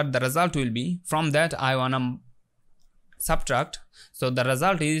whatever the result will be, from that I wanna subtract. So the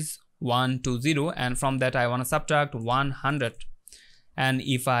result is 120, and from that I wanna subtract 100. And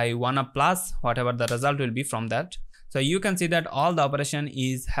if I wanna plus, whatever the result will be from that. So you can see that all the operation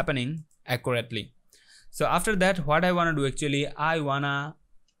is happening accurately. So after that, what I wanna do actually, I wanna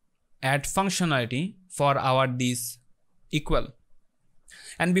add functionality for our this equal.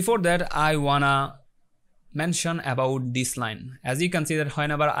 And before that, I wanna mention about this line. As you can see that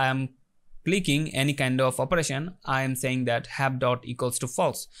whenever I am clicking any kind of operation, I am saying that have dot equals to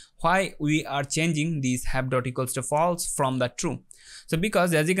false. Why we are changing this have dot equals to false from the true? So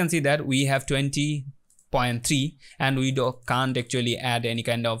because as you can see that we have 20.3 and we can't actually add any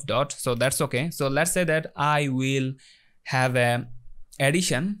kind of dot, so that's okay. So let's say that I will have a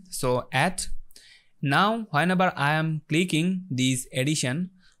addition. So at now whenever I am clicking this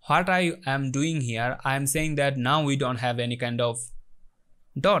addition, what I am doing here, I am saying that now we don't have any kind of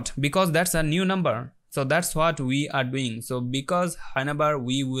dot because that's a new number. So that's what we are doing. So because whenever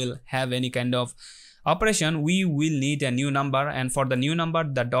we will have any kind of operation, we will need a new number, and for the new number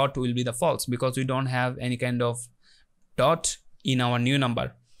the dot will be the false because we don't have any kind of dot in our new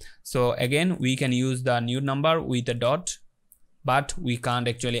number. So again we can use the new number with a dot, but we can't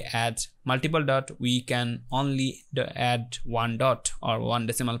actually add multiple dot. We can only add one dot or one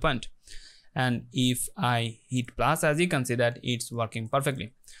decimal point. and if I hit plus, as you can see that it's working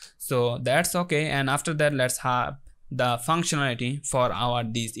perfectly. So that's okay. And after that, let's have the functionality for our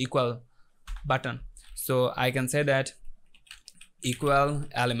this equal button. So I can say that equal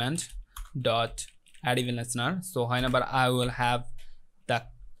element dot add event listener. So whenever I will have the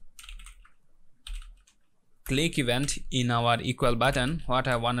click event in our equal button, what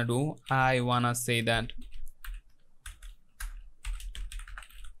I want to do, I want to say that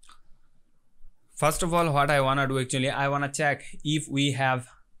first of all, what I want to do actually, I want to check if we have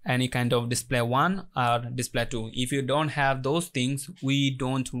any kind of display 1 or display 2. If you don't have those things, we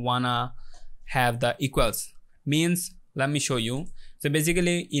don't want to have the equals. Means, let me show you. So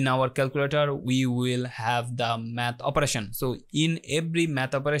basically in our calculator, we will have the math operation. So in every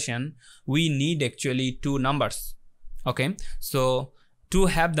math operation, we need actually 2 numbers. Okay. So to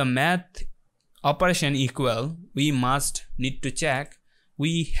have the math operation equal, we must need to check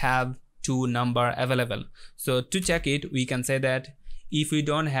we have 2 number available. So to check it, we can say that if we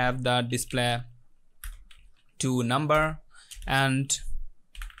don't have the display 2 number, and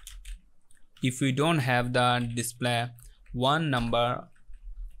if we don't have the display 1 number,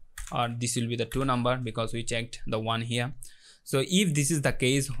 or this will be the 2 number because we checked the 1 here. So if this is the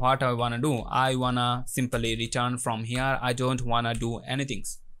case, what I want to do, I want to simply return from here. I don't want to do anything.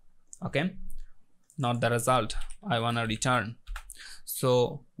 Okay, not the result, I want to return.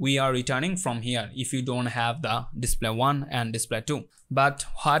 So we are returning from here if you don't have the display 1 and display 2. But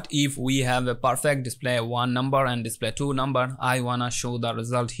what if we have a perfect display 1 number and display 2 number? I want to show the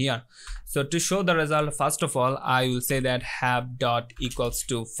result here. So to show the result, first of all, I will say that have dot equals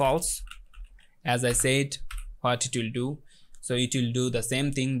to false. As I said, what it will do, so it will do the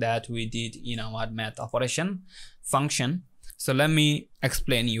same thing that we did in our math operation function. So let me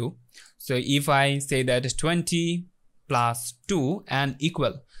explain you. So if I say that 20 plus 2 and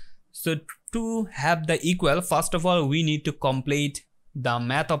equal, so to have the equal, first of all, we need to complete the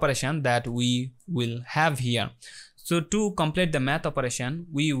math operation that we will have here. So to complete the math operation,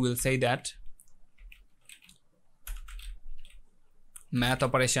 we will say that math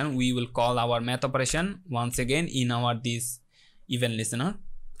operation, we will call our math operation once again in our this event listener.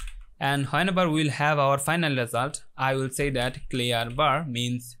 And whenever we will have our final result, I will say that clear bar,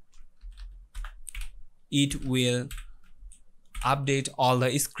 means it will update all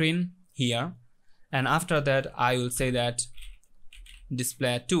the screen here. And after that, I will say that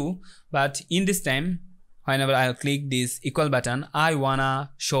display 2, but in this time, whenever I'll click this equal button, I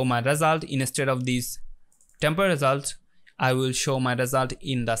wanna show my result. Instead of this temporary result, I will show my result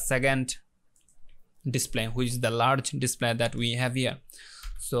in the second display, which is the large display that we have here.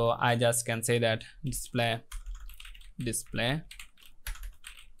 So I just can say that display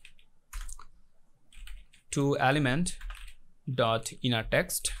to element dot inner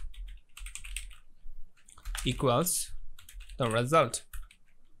text equals the result.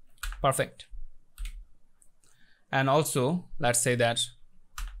 Perfect. And also let's say that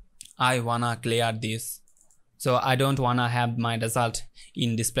I wanna clear this, so I don't wanna have my result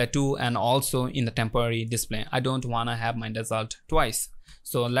in display 2 and also in the temporary display. I don't wanna have my result twice.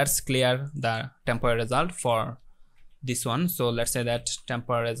 So let's clear the temporary result for this one. So let's say that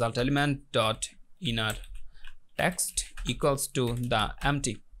temporary result element dot inner text equals to the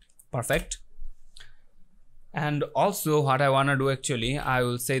empty. Perfect. And also what I want to do actually, I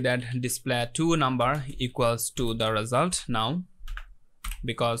will say that display 2 number equals to the result now,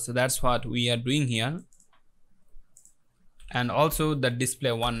 because that's what we are doing here. And also the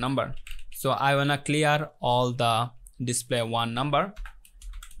display 1 number. So I want to clear all the display 1 number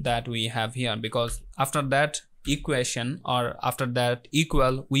that we have here, because after that equation or after that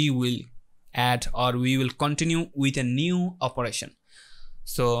equal, we will add or we will continue with a new operation.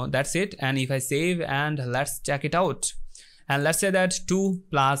 So that's it. And if I save and let's check it out, and let's say that 2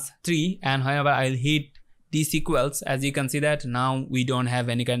 plus 3, and whenever I'll hit these equals, as you can see that now we don't have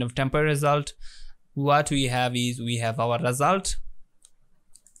any kind of temporary result. What we have is we have our result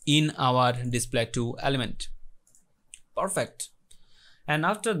in our display 2 element. Perfect. And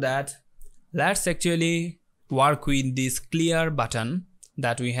after that, let's actually work with this clear button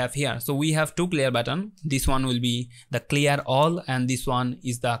that we have here. So we have 2 clear button. This one will be the clear all and this one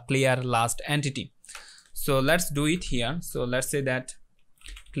is the clear last entity. So let's do it here. So let's say that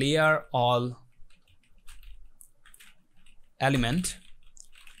clear all element.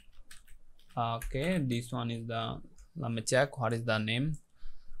 Okay, this one is the, let me check what is the name.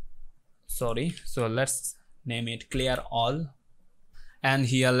 Sorry. So let's name it clear all, and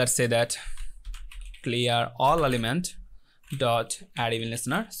here let's say that clear all element dot add event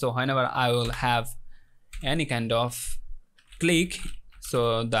listener. So whenever I will have any kind of click,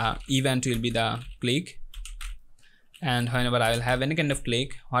 So the event will be the click, and whenever I will have any kind of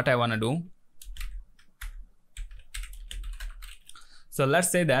click, what I want to do, so let's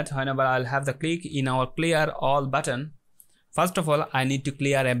say that whenever I'll have the click in our clear all button, first of all I need to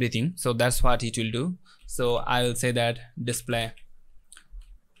clear everything. So that's what it will do. So I will say that display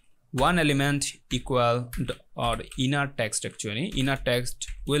one element equal or inner text, actually inner text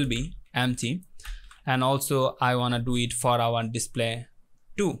will be empty, and also I want to do it for our display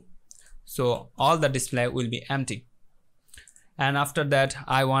 2. So all the display will be empty, and after that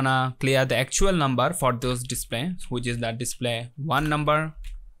I want to clear the actual number for those display, which is the display 1 number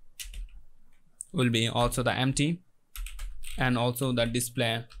will be also the empty, and also the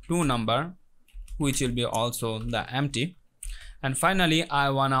display 2 number, which will be also the empty. And finally I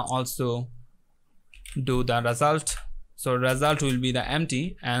wanna also do the result. So result will be the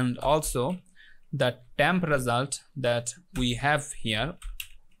empty, and also the temp result that we have here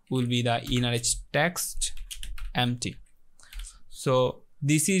will be the inner text empty. So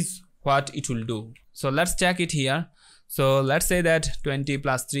this is what it will do. So let's check it here. So let's say that 20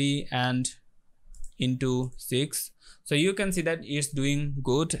 plus 3 and into 6. So you can see that it's doing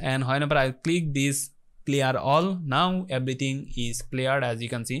good, and whenever I click this clear all, now everything is cleared, as you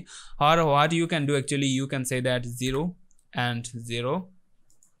can see. Or what you can do, actually you can say that 0 and 0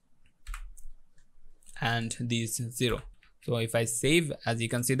 and this 0. So if I save, as you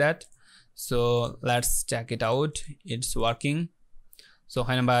can see that, so let's check it out, it's working. So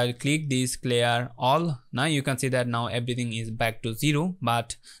whenever I click this clear all, now you can see that now everything is back to 0,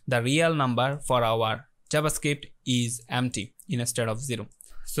 but the real number for our JavaScript is empty instead of 0.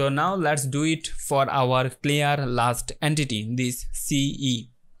 So now let's do it for our clear last entity, this CE.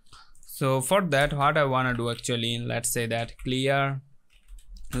 So for that, what I want to do, actually, let's say that clear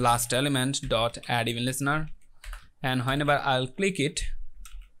last element dot add event listener, and whenever I'll click it,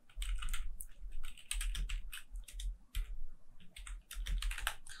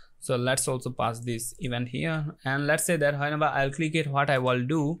 so let's also pass this event here, and let's say that whenever I'll click it, what I will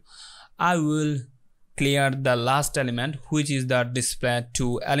do, I will clear the last element, which is the display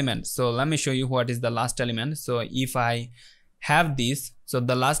 2 element. So let me show you what is the last element. So if I have this, so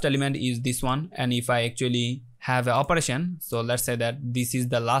the last element is this one, and if I actually have an operation, so let's say that this is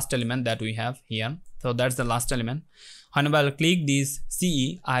the last element that we have here, so that's the last element. Whenever I click this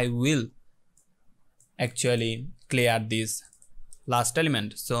CE, I will actually clear this last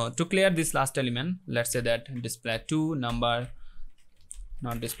element. So to clear this last element, let's say that display 2 number,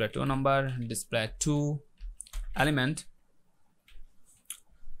 not display 2 number, display 2 element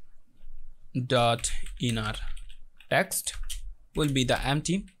dot inner text will be the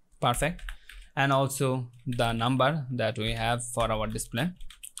empty, perfect, and also the number that we have for our display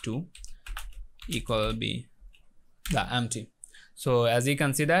 2 equal be the empty. So as you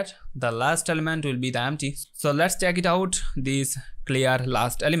can see that the last element will be the empty. So let's check it out, this clear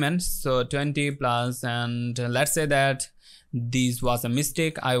last element. So 20 plus, and let's say that this was a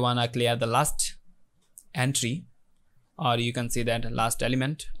mistake, I wanna clear the last entry, or you can see that last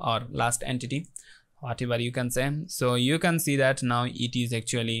element or last entity, whatever you can say. So you can see that now it is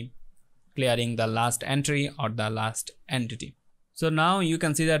actually clearing the last entry or the last entity. So now you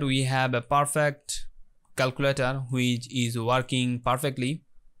can see that we have a perfect calculator which is working perfectly.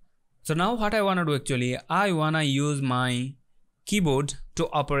 So now what I want to do, actually I want to use my keyboard to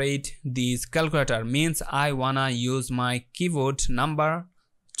operate this calculator, means I want to use my keyboard number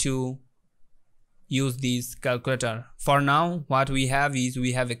to use this calculator. For now what we have is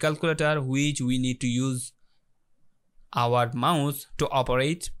we have a calculator which we need to use our mouse to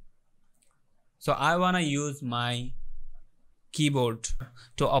operate. So I want to use my keyboard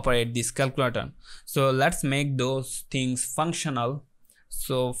to operate this calculator. So let's make those things functional.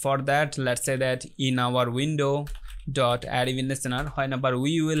 So for that, let's say that in our window dot add event listener, whenever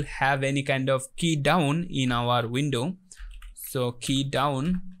we will have any kind of key down in our window, so key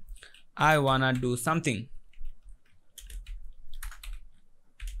down, I wanna do something.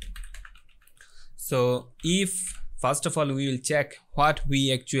 So if first of all we will check what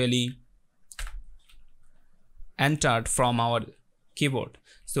we actually entered from our keyboard,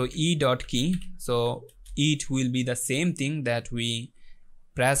 so e dot key, so it will be the same thing that we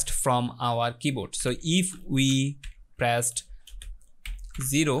pressed from our keyboard. So if we pressed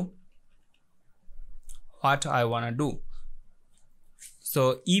 0, what I want to do,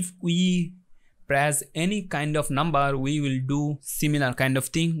 so if we press any kind of number, we will do similar kind of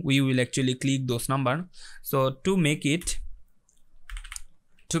thing, we will actually click those number. So to make it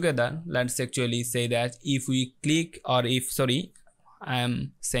together, let's actually say that if we click, or if, sorry, I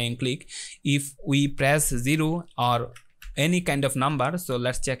am saying click, if we press 0 or any kind of number. So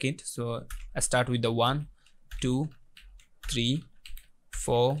let's check it. So I start with the 1, 2, 3,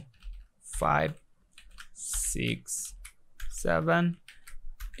 4, 5, 6, 7,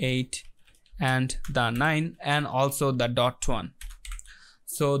 8 and the 9 and also the dot 1.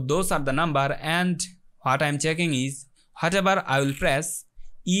 So those are the number, and what I'm checking is whatever I will press,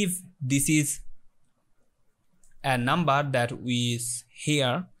 if this is a number that is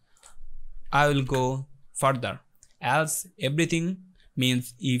here, I will go further, else everything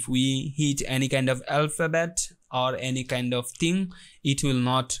means if we hit any kind of alphabet or any kind of thing, it will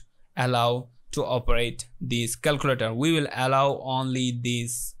not allow to operate this calculator. We will allow only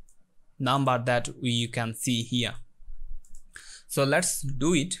this number that we can see here. So let's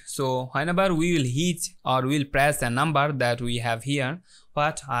do it. So whenever we will hit or will press a number that we have here,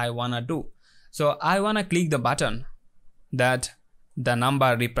 what I wanna do, so I wanna click the button that the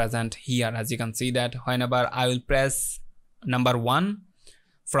number represent here. As you can see that whenever I will press number 1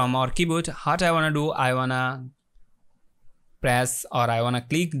 from our keyboard, what I wanna do, I wanna press or I wanna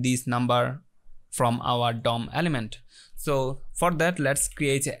click this number from our DOM element. So for that, let's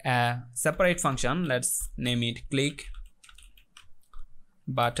create a separate function. Let's name it click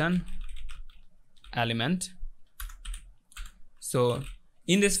button element. So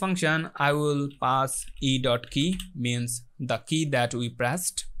in this function, I will pass e.key, means the key that we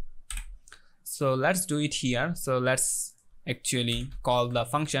pressed. So let's do it here. So let's actually call the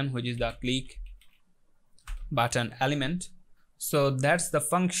function, which is the click button element. So that's the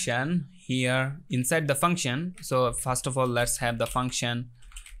function here inside the function. So first of all, let's have the function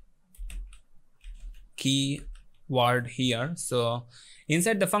keyword here. So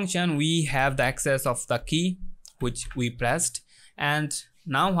inside the function, we have the access of the key which we pressed. And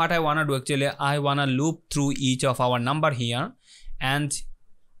now what I want to do, actually I want to loop through each of our number here and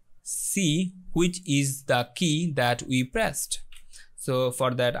see which is the key that we pressed. So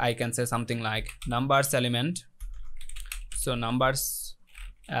for that, I can say something like numbers element. So numbers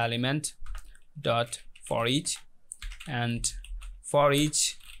element dot for each, and for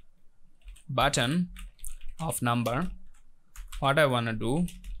each button of number, what I want to do,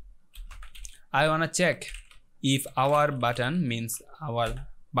 I want to check if our button, means our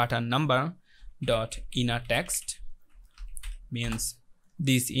button number dot inner text, means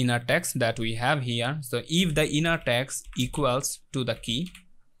this inner text that we have here. So if the inner text equals to the key,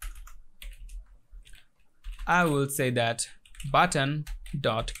 I will say that button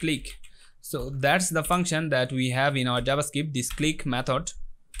dot click. So that's the function that we have in our JavaScript, this click method,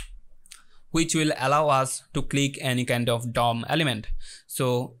 which will allow us to click any kind of DOM element.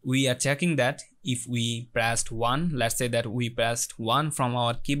 So we are checking that if we pressed 1, let's say that we pressed 1 from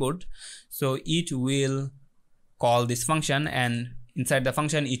our keyboard, so it will call this function, and inside the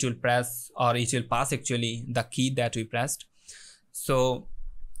function it will press, or it will pass actually the key that we pressed. So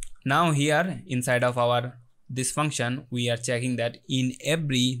now here inside of our this function, we are checking that in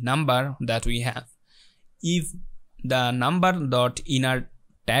every number that we have, if the number dot inner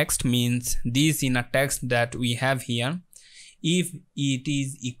text, means this inner text that we have here, if it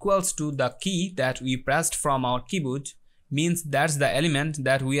is equals to the key that we pressed from our keyboard, means that's the element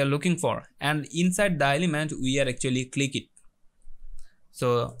that we are looking for, and inside the element we are actually click it.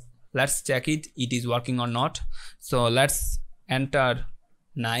 So let's check it is working or not. So let's enter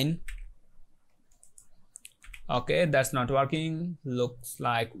 9. Okay, that's not working. Looks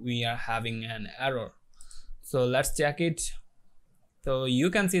like we are having an error. So let's check it. So you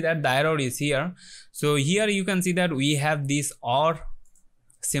can see that the error is here. So here you can see that we have this OR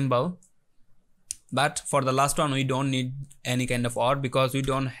symbol, but for the last one we don't need any kind of OR because we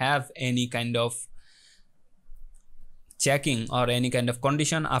don't have any kind of checking or any kind of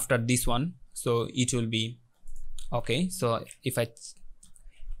condition after this one. So it will be okay. So if I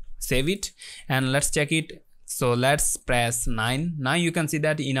save it and let's check it. So let's press 9. Now you can see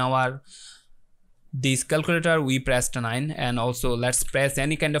that in our this calculator we pressed 9, and also let's press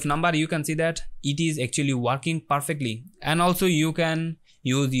any kind of number. You can see that it is actually working perfectly. And also you can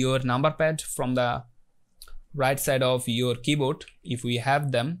use your number pad from the right side of your keyboard if we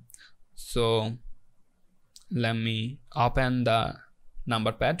have them. So let me open the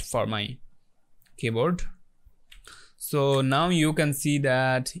number pad for my keyboard. So now you can see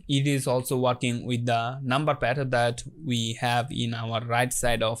that it is also working with the number pad that we have in our right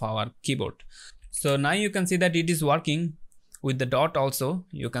side of our keyboard. So now you can see that it is working with the dot also,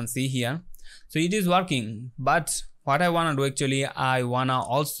 you can see here. So it is working, but what I want to do, actually I want to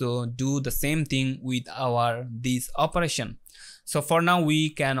also do the same thing with our this operation. So for now we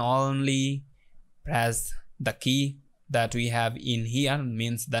can only press the key that we have in here,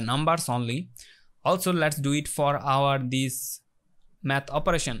 means the numbers only. Also, let's do it for our this math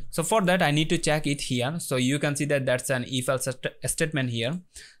operation. So for that I need to check it here. So you can see that that's an if else statement here.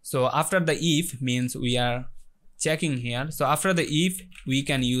 So after the if means we are checking here. So after the if we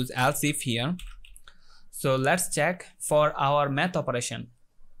can use else if here. So let's check for our math operation.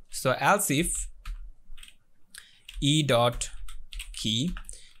 So else if e dot key.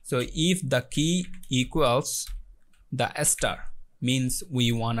 So if the key equals the star means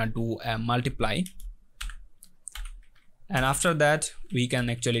we wanna do a multiply, and after that we can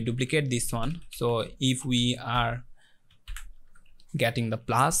actually duplicate this one. So if we are getting the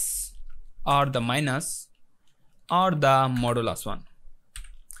plus or the minus or the modulus one,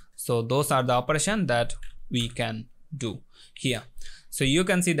 so those are the operation that we can do here. So you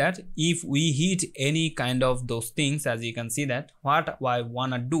can see that if we hit any kind of those things, as you can see that what I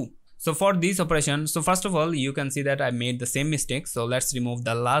wanna do. So for this operation, so first of all you can see that I made the same mistake. So let's remove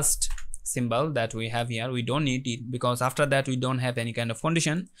the last symbol that we have here. We don't need it because after that we don't have any kind of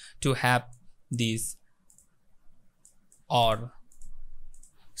condition to have these or.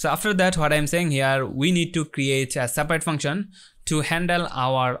 So after that what I'm saying here, we need to create a separate function to handle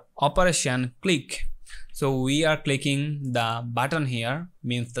our operation click. So we are clicking the button here,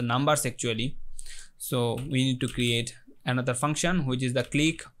 means the numbers actually. So we need to create another function which is the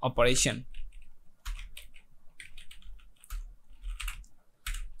click operation.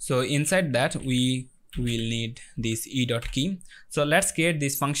 So inside that we will need this e dot key. So let's create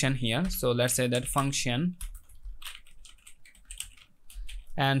this function here. So let's say that function,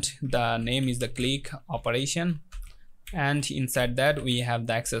 and the name is the click operation, and inside that we have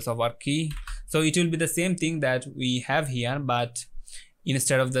the access of our key. So it will be the same thing that we have here, but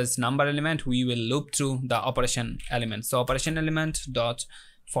instead of this number element we will loop through the operation element. So operation element dot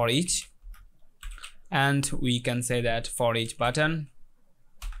for each, and we can say that for each button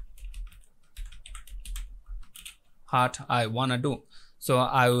what I wanna do. So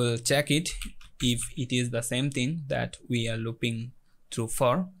I will check it if it is the same thing that we are looping through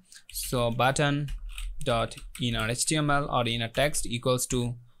for. So button dot inner HTML or inner text equals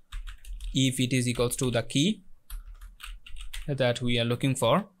to, if it is equals to the key that we are looking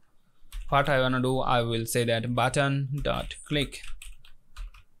for, what I wanna do, I will say that button dot click.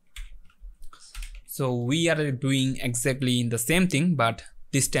 So we are doing exactly the same thing, but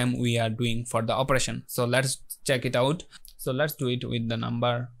this time we are doing for the operation. So let's check it out. So let's do it with the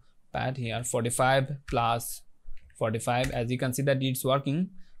number pad here, 45 plus 45. As you can see that it's working.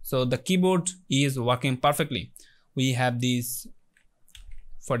 So the keyboard is working perfectly. We have these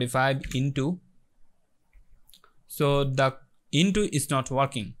 45 into, so the into is not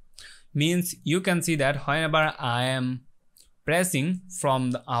working, means you can see that whenever I am pressing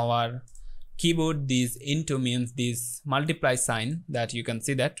from our keyboard, this into means this multiply sign, that you can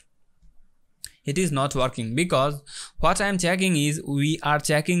see that it is not working, because what I am checking is we are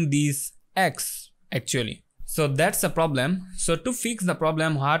checking this X actually. So that's the problem. So to fix the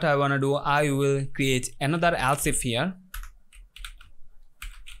problem, what I want to do, I will create another else if here.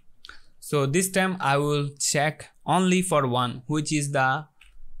 So this time I will check only for one, which is the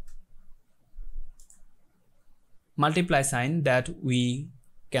multiply sign that we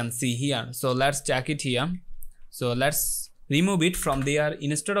can see here. So let's check it here. So let's remove it from there.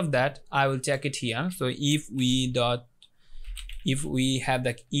 Instead of that, I will check it here. So if we have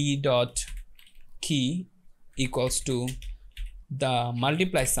the e dot key equals to the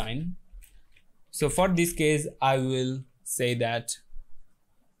multiply sign. So for this case, I will say that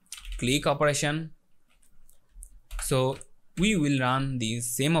click operation. So we will run the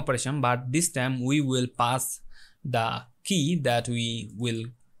same operation, but this time we will pass the key that we will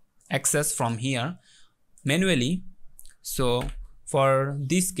access from here manually. So for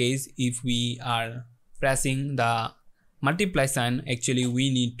this case, if we are pressing the multiply sign, actually we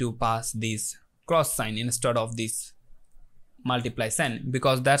need to pass this cross sign instead of this multiply sign,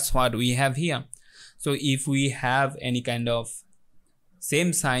 because that's what we have here. So if we have any kind of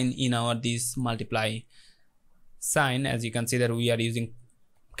same sign in our this multiply sign, as you can see that we are using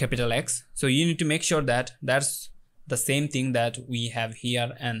capital X, so you need to make sure that that's the same thing that we have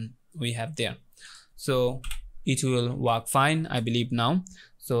here and we have there. So it will work fine, I believe now.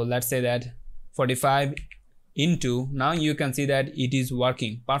 So let's say that 45 into, now you can see that it is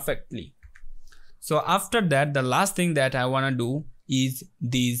working perfectly. So after that, the last thing that I want to do is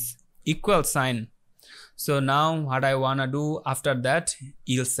this equal sign. So now what I want to do after that,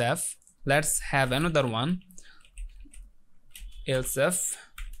 else if, let's have another one, else if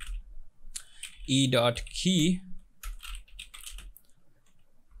e dot key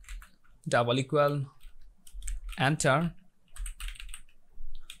double equal enter,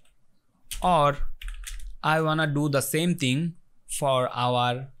 or I wanna do the same thing for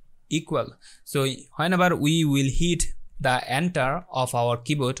our equal. So whenever we will hit the enter of our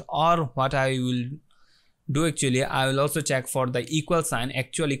keyboard, or what I will do actually, I will also check for the equal sign,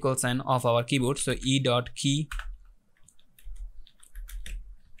 actual equal sign of our keyboard. So e dot key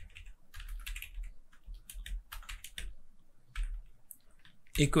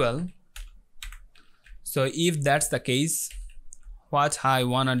equal. So if that's the case, what I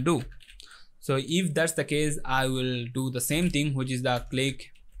wanna do, so if that's the case, I will do the same thing, which is the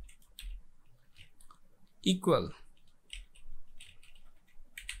click equal.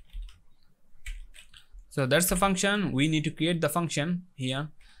 So that's the function. We need to create the function here.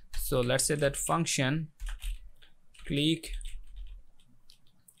 So let's say that function click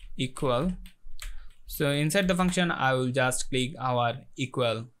equal. So inside the function, I will just click our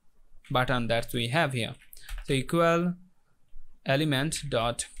equal button that we have here. So equal element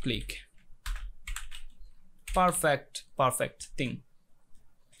dot click. Perfect thing.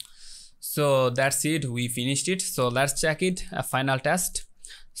 So that's it, we finished it. So let's check it, a final test.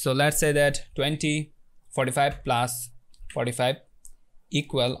 So let's say that 45 plus 45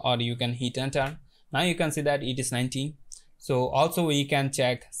 equal, or you can hit enter. Now you can see that it is 90. So also we can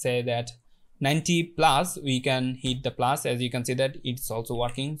check, say that 90 plus, we can hit the plus, as you can see that it's also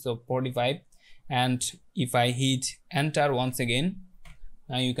working. So 45, and if I hit enter once again,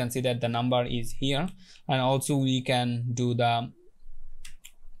 now you can see that the number is here. And also we can do the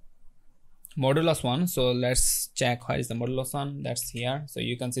modulus one. So let's check where is the modulus one. That's here. So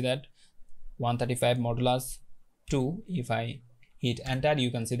you can see that 135 modulus 2. If I hit enter,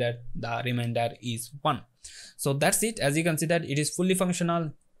 you can see that the remainder is 1. So that's it. As you can see that it is fully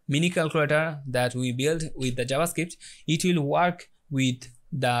functional mini calculator that we built with the JavaScript. It will work with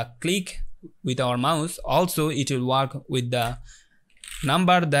the click with our mouse. Also it will work with the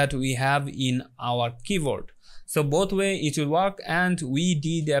number that we have in our keyboard. So both way it will work, and we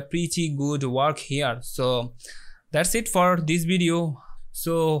did a pretty good work here. So that's it for this video.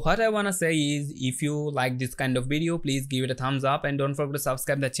 So what I wanna say is, if you like this kind of video, please give it a thumbs up, and don't forget to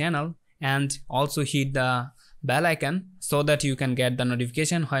subscribe the channel, and also hit the bell icon so that you can get the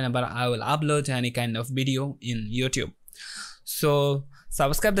notification whenever I will upload any kind of video in YouTube. So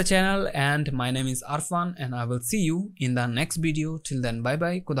subscribe the channel, and my name is Arfan, and I will see you in the next video. Till then, bye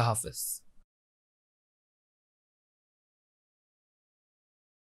bye, Khuda Hafiz.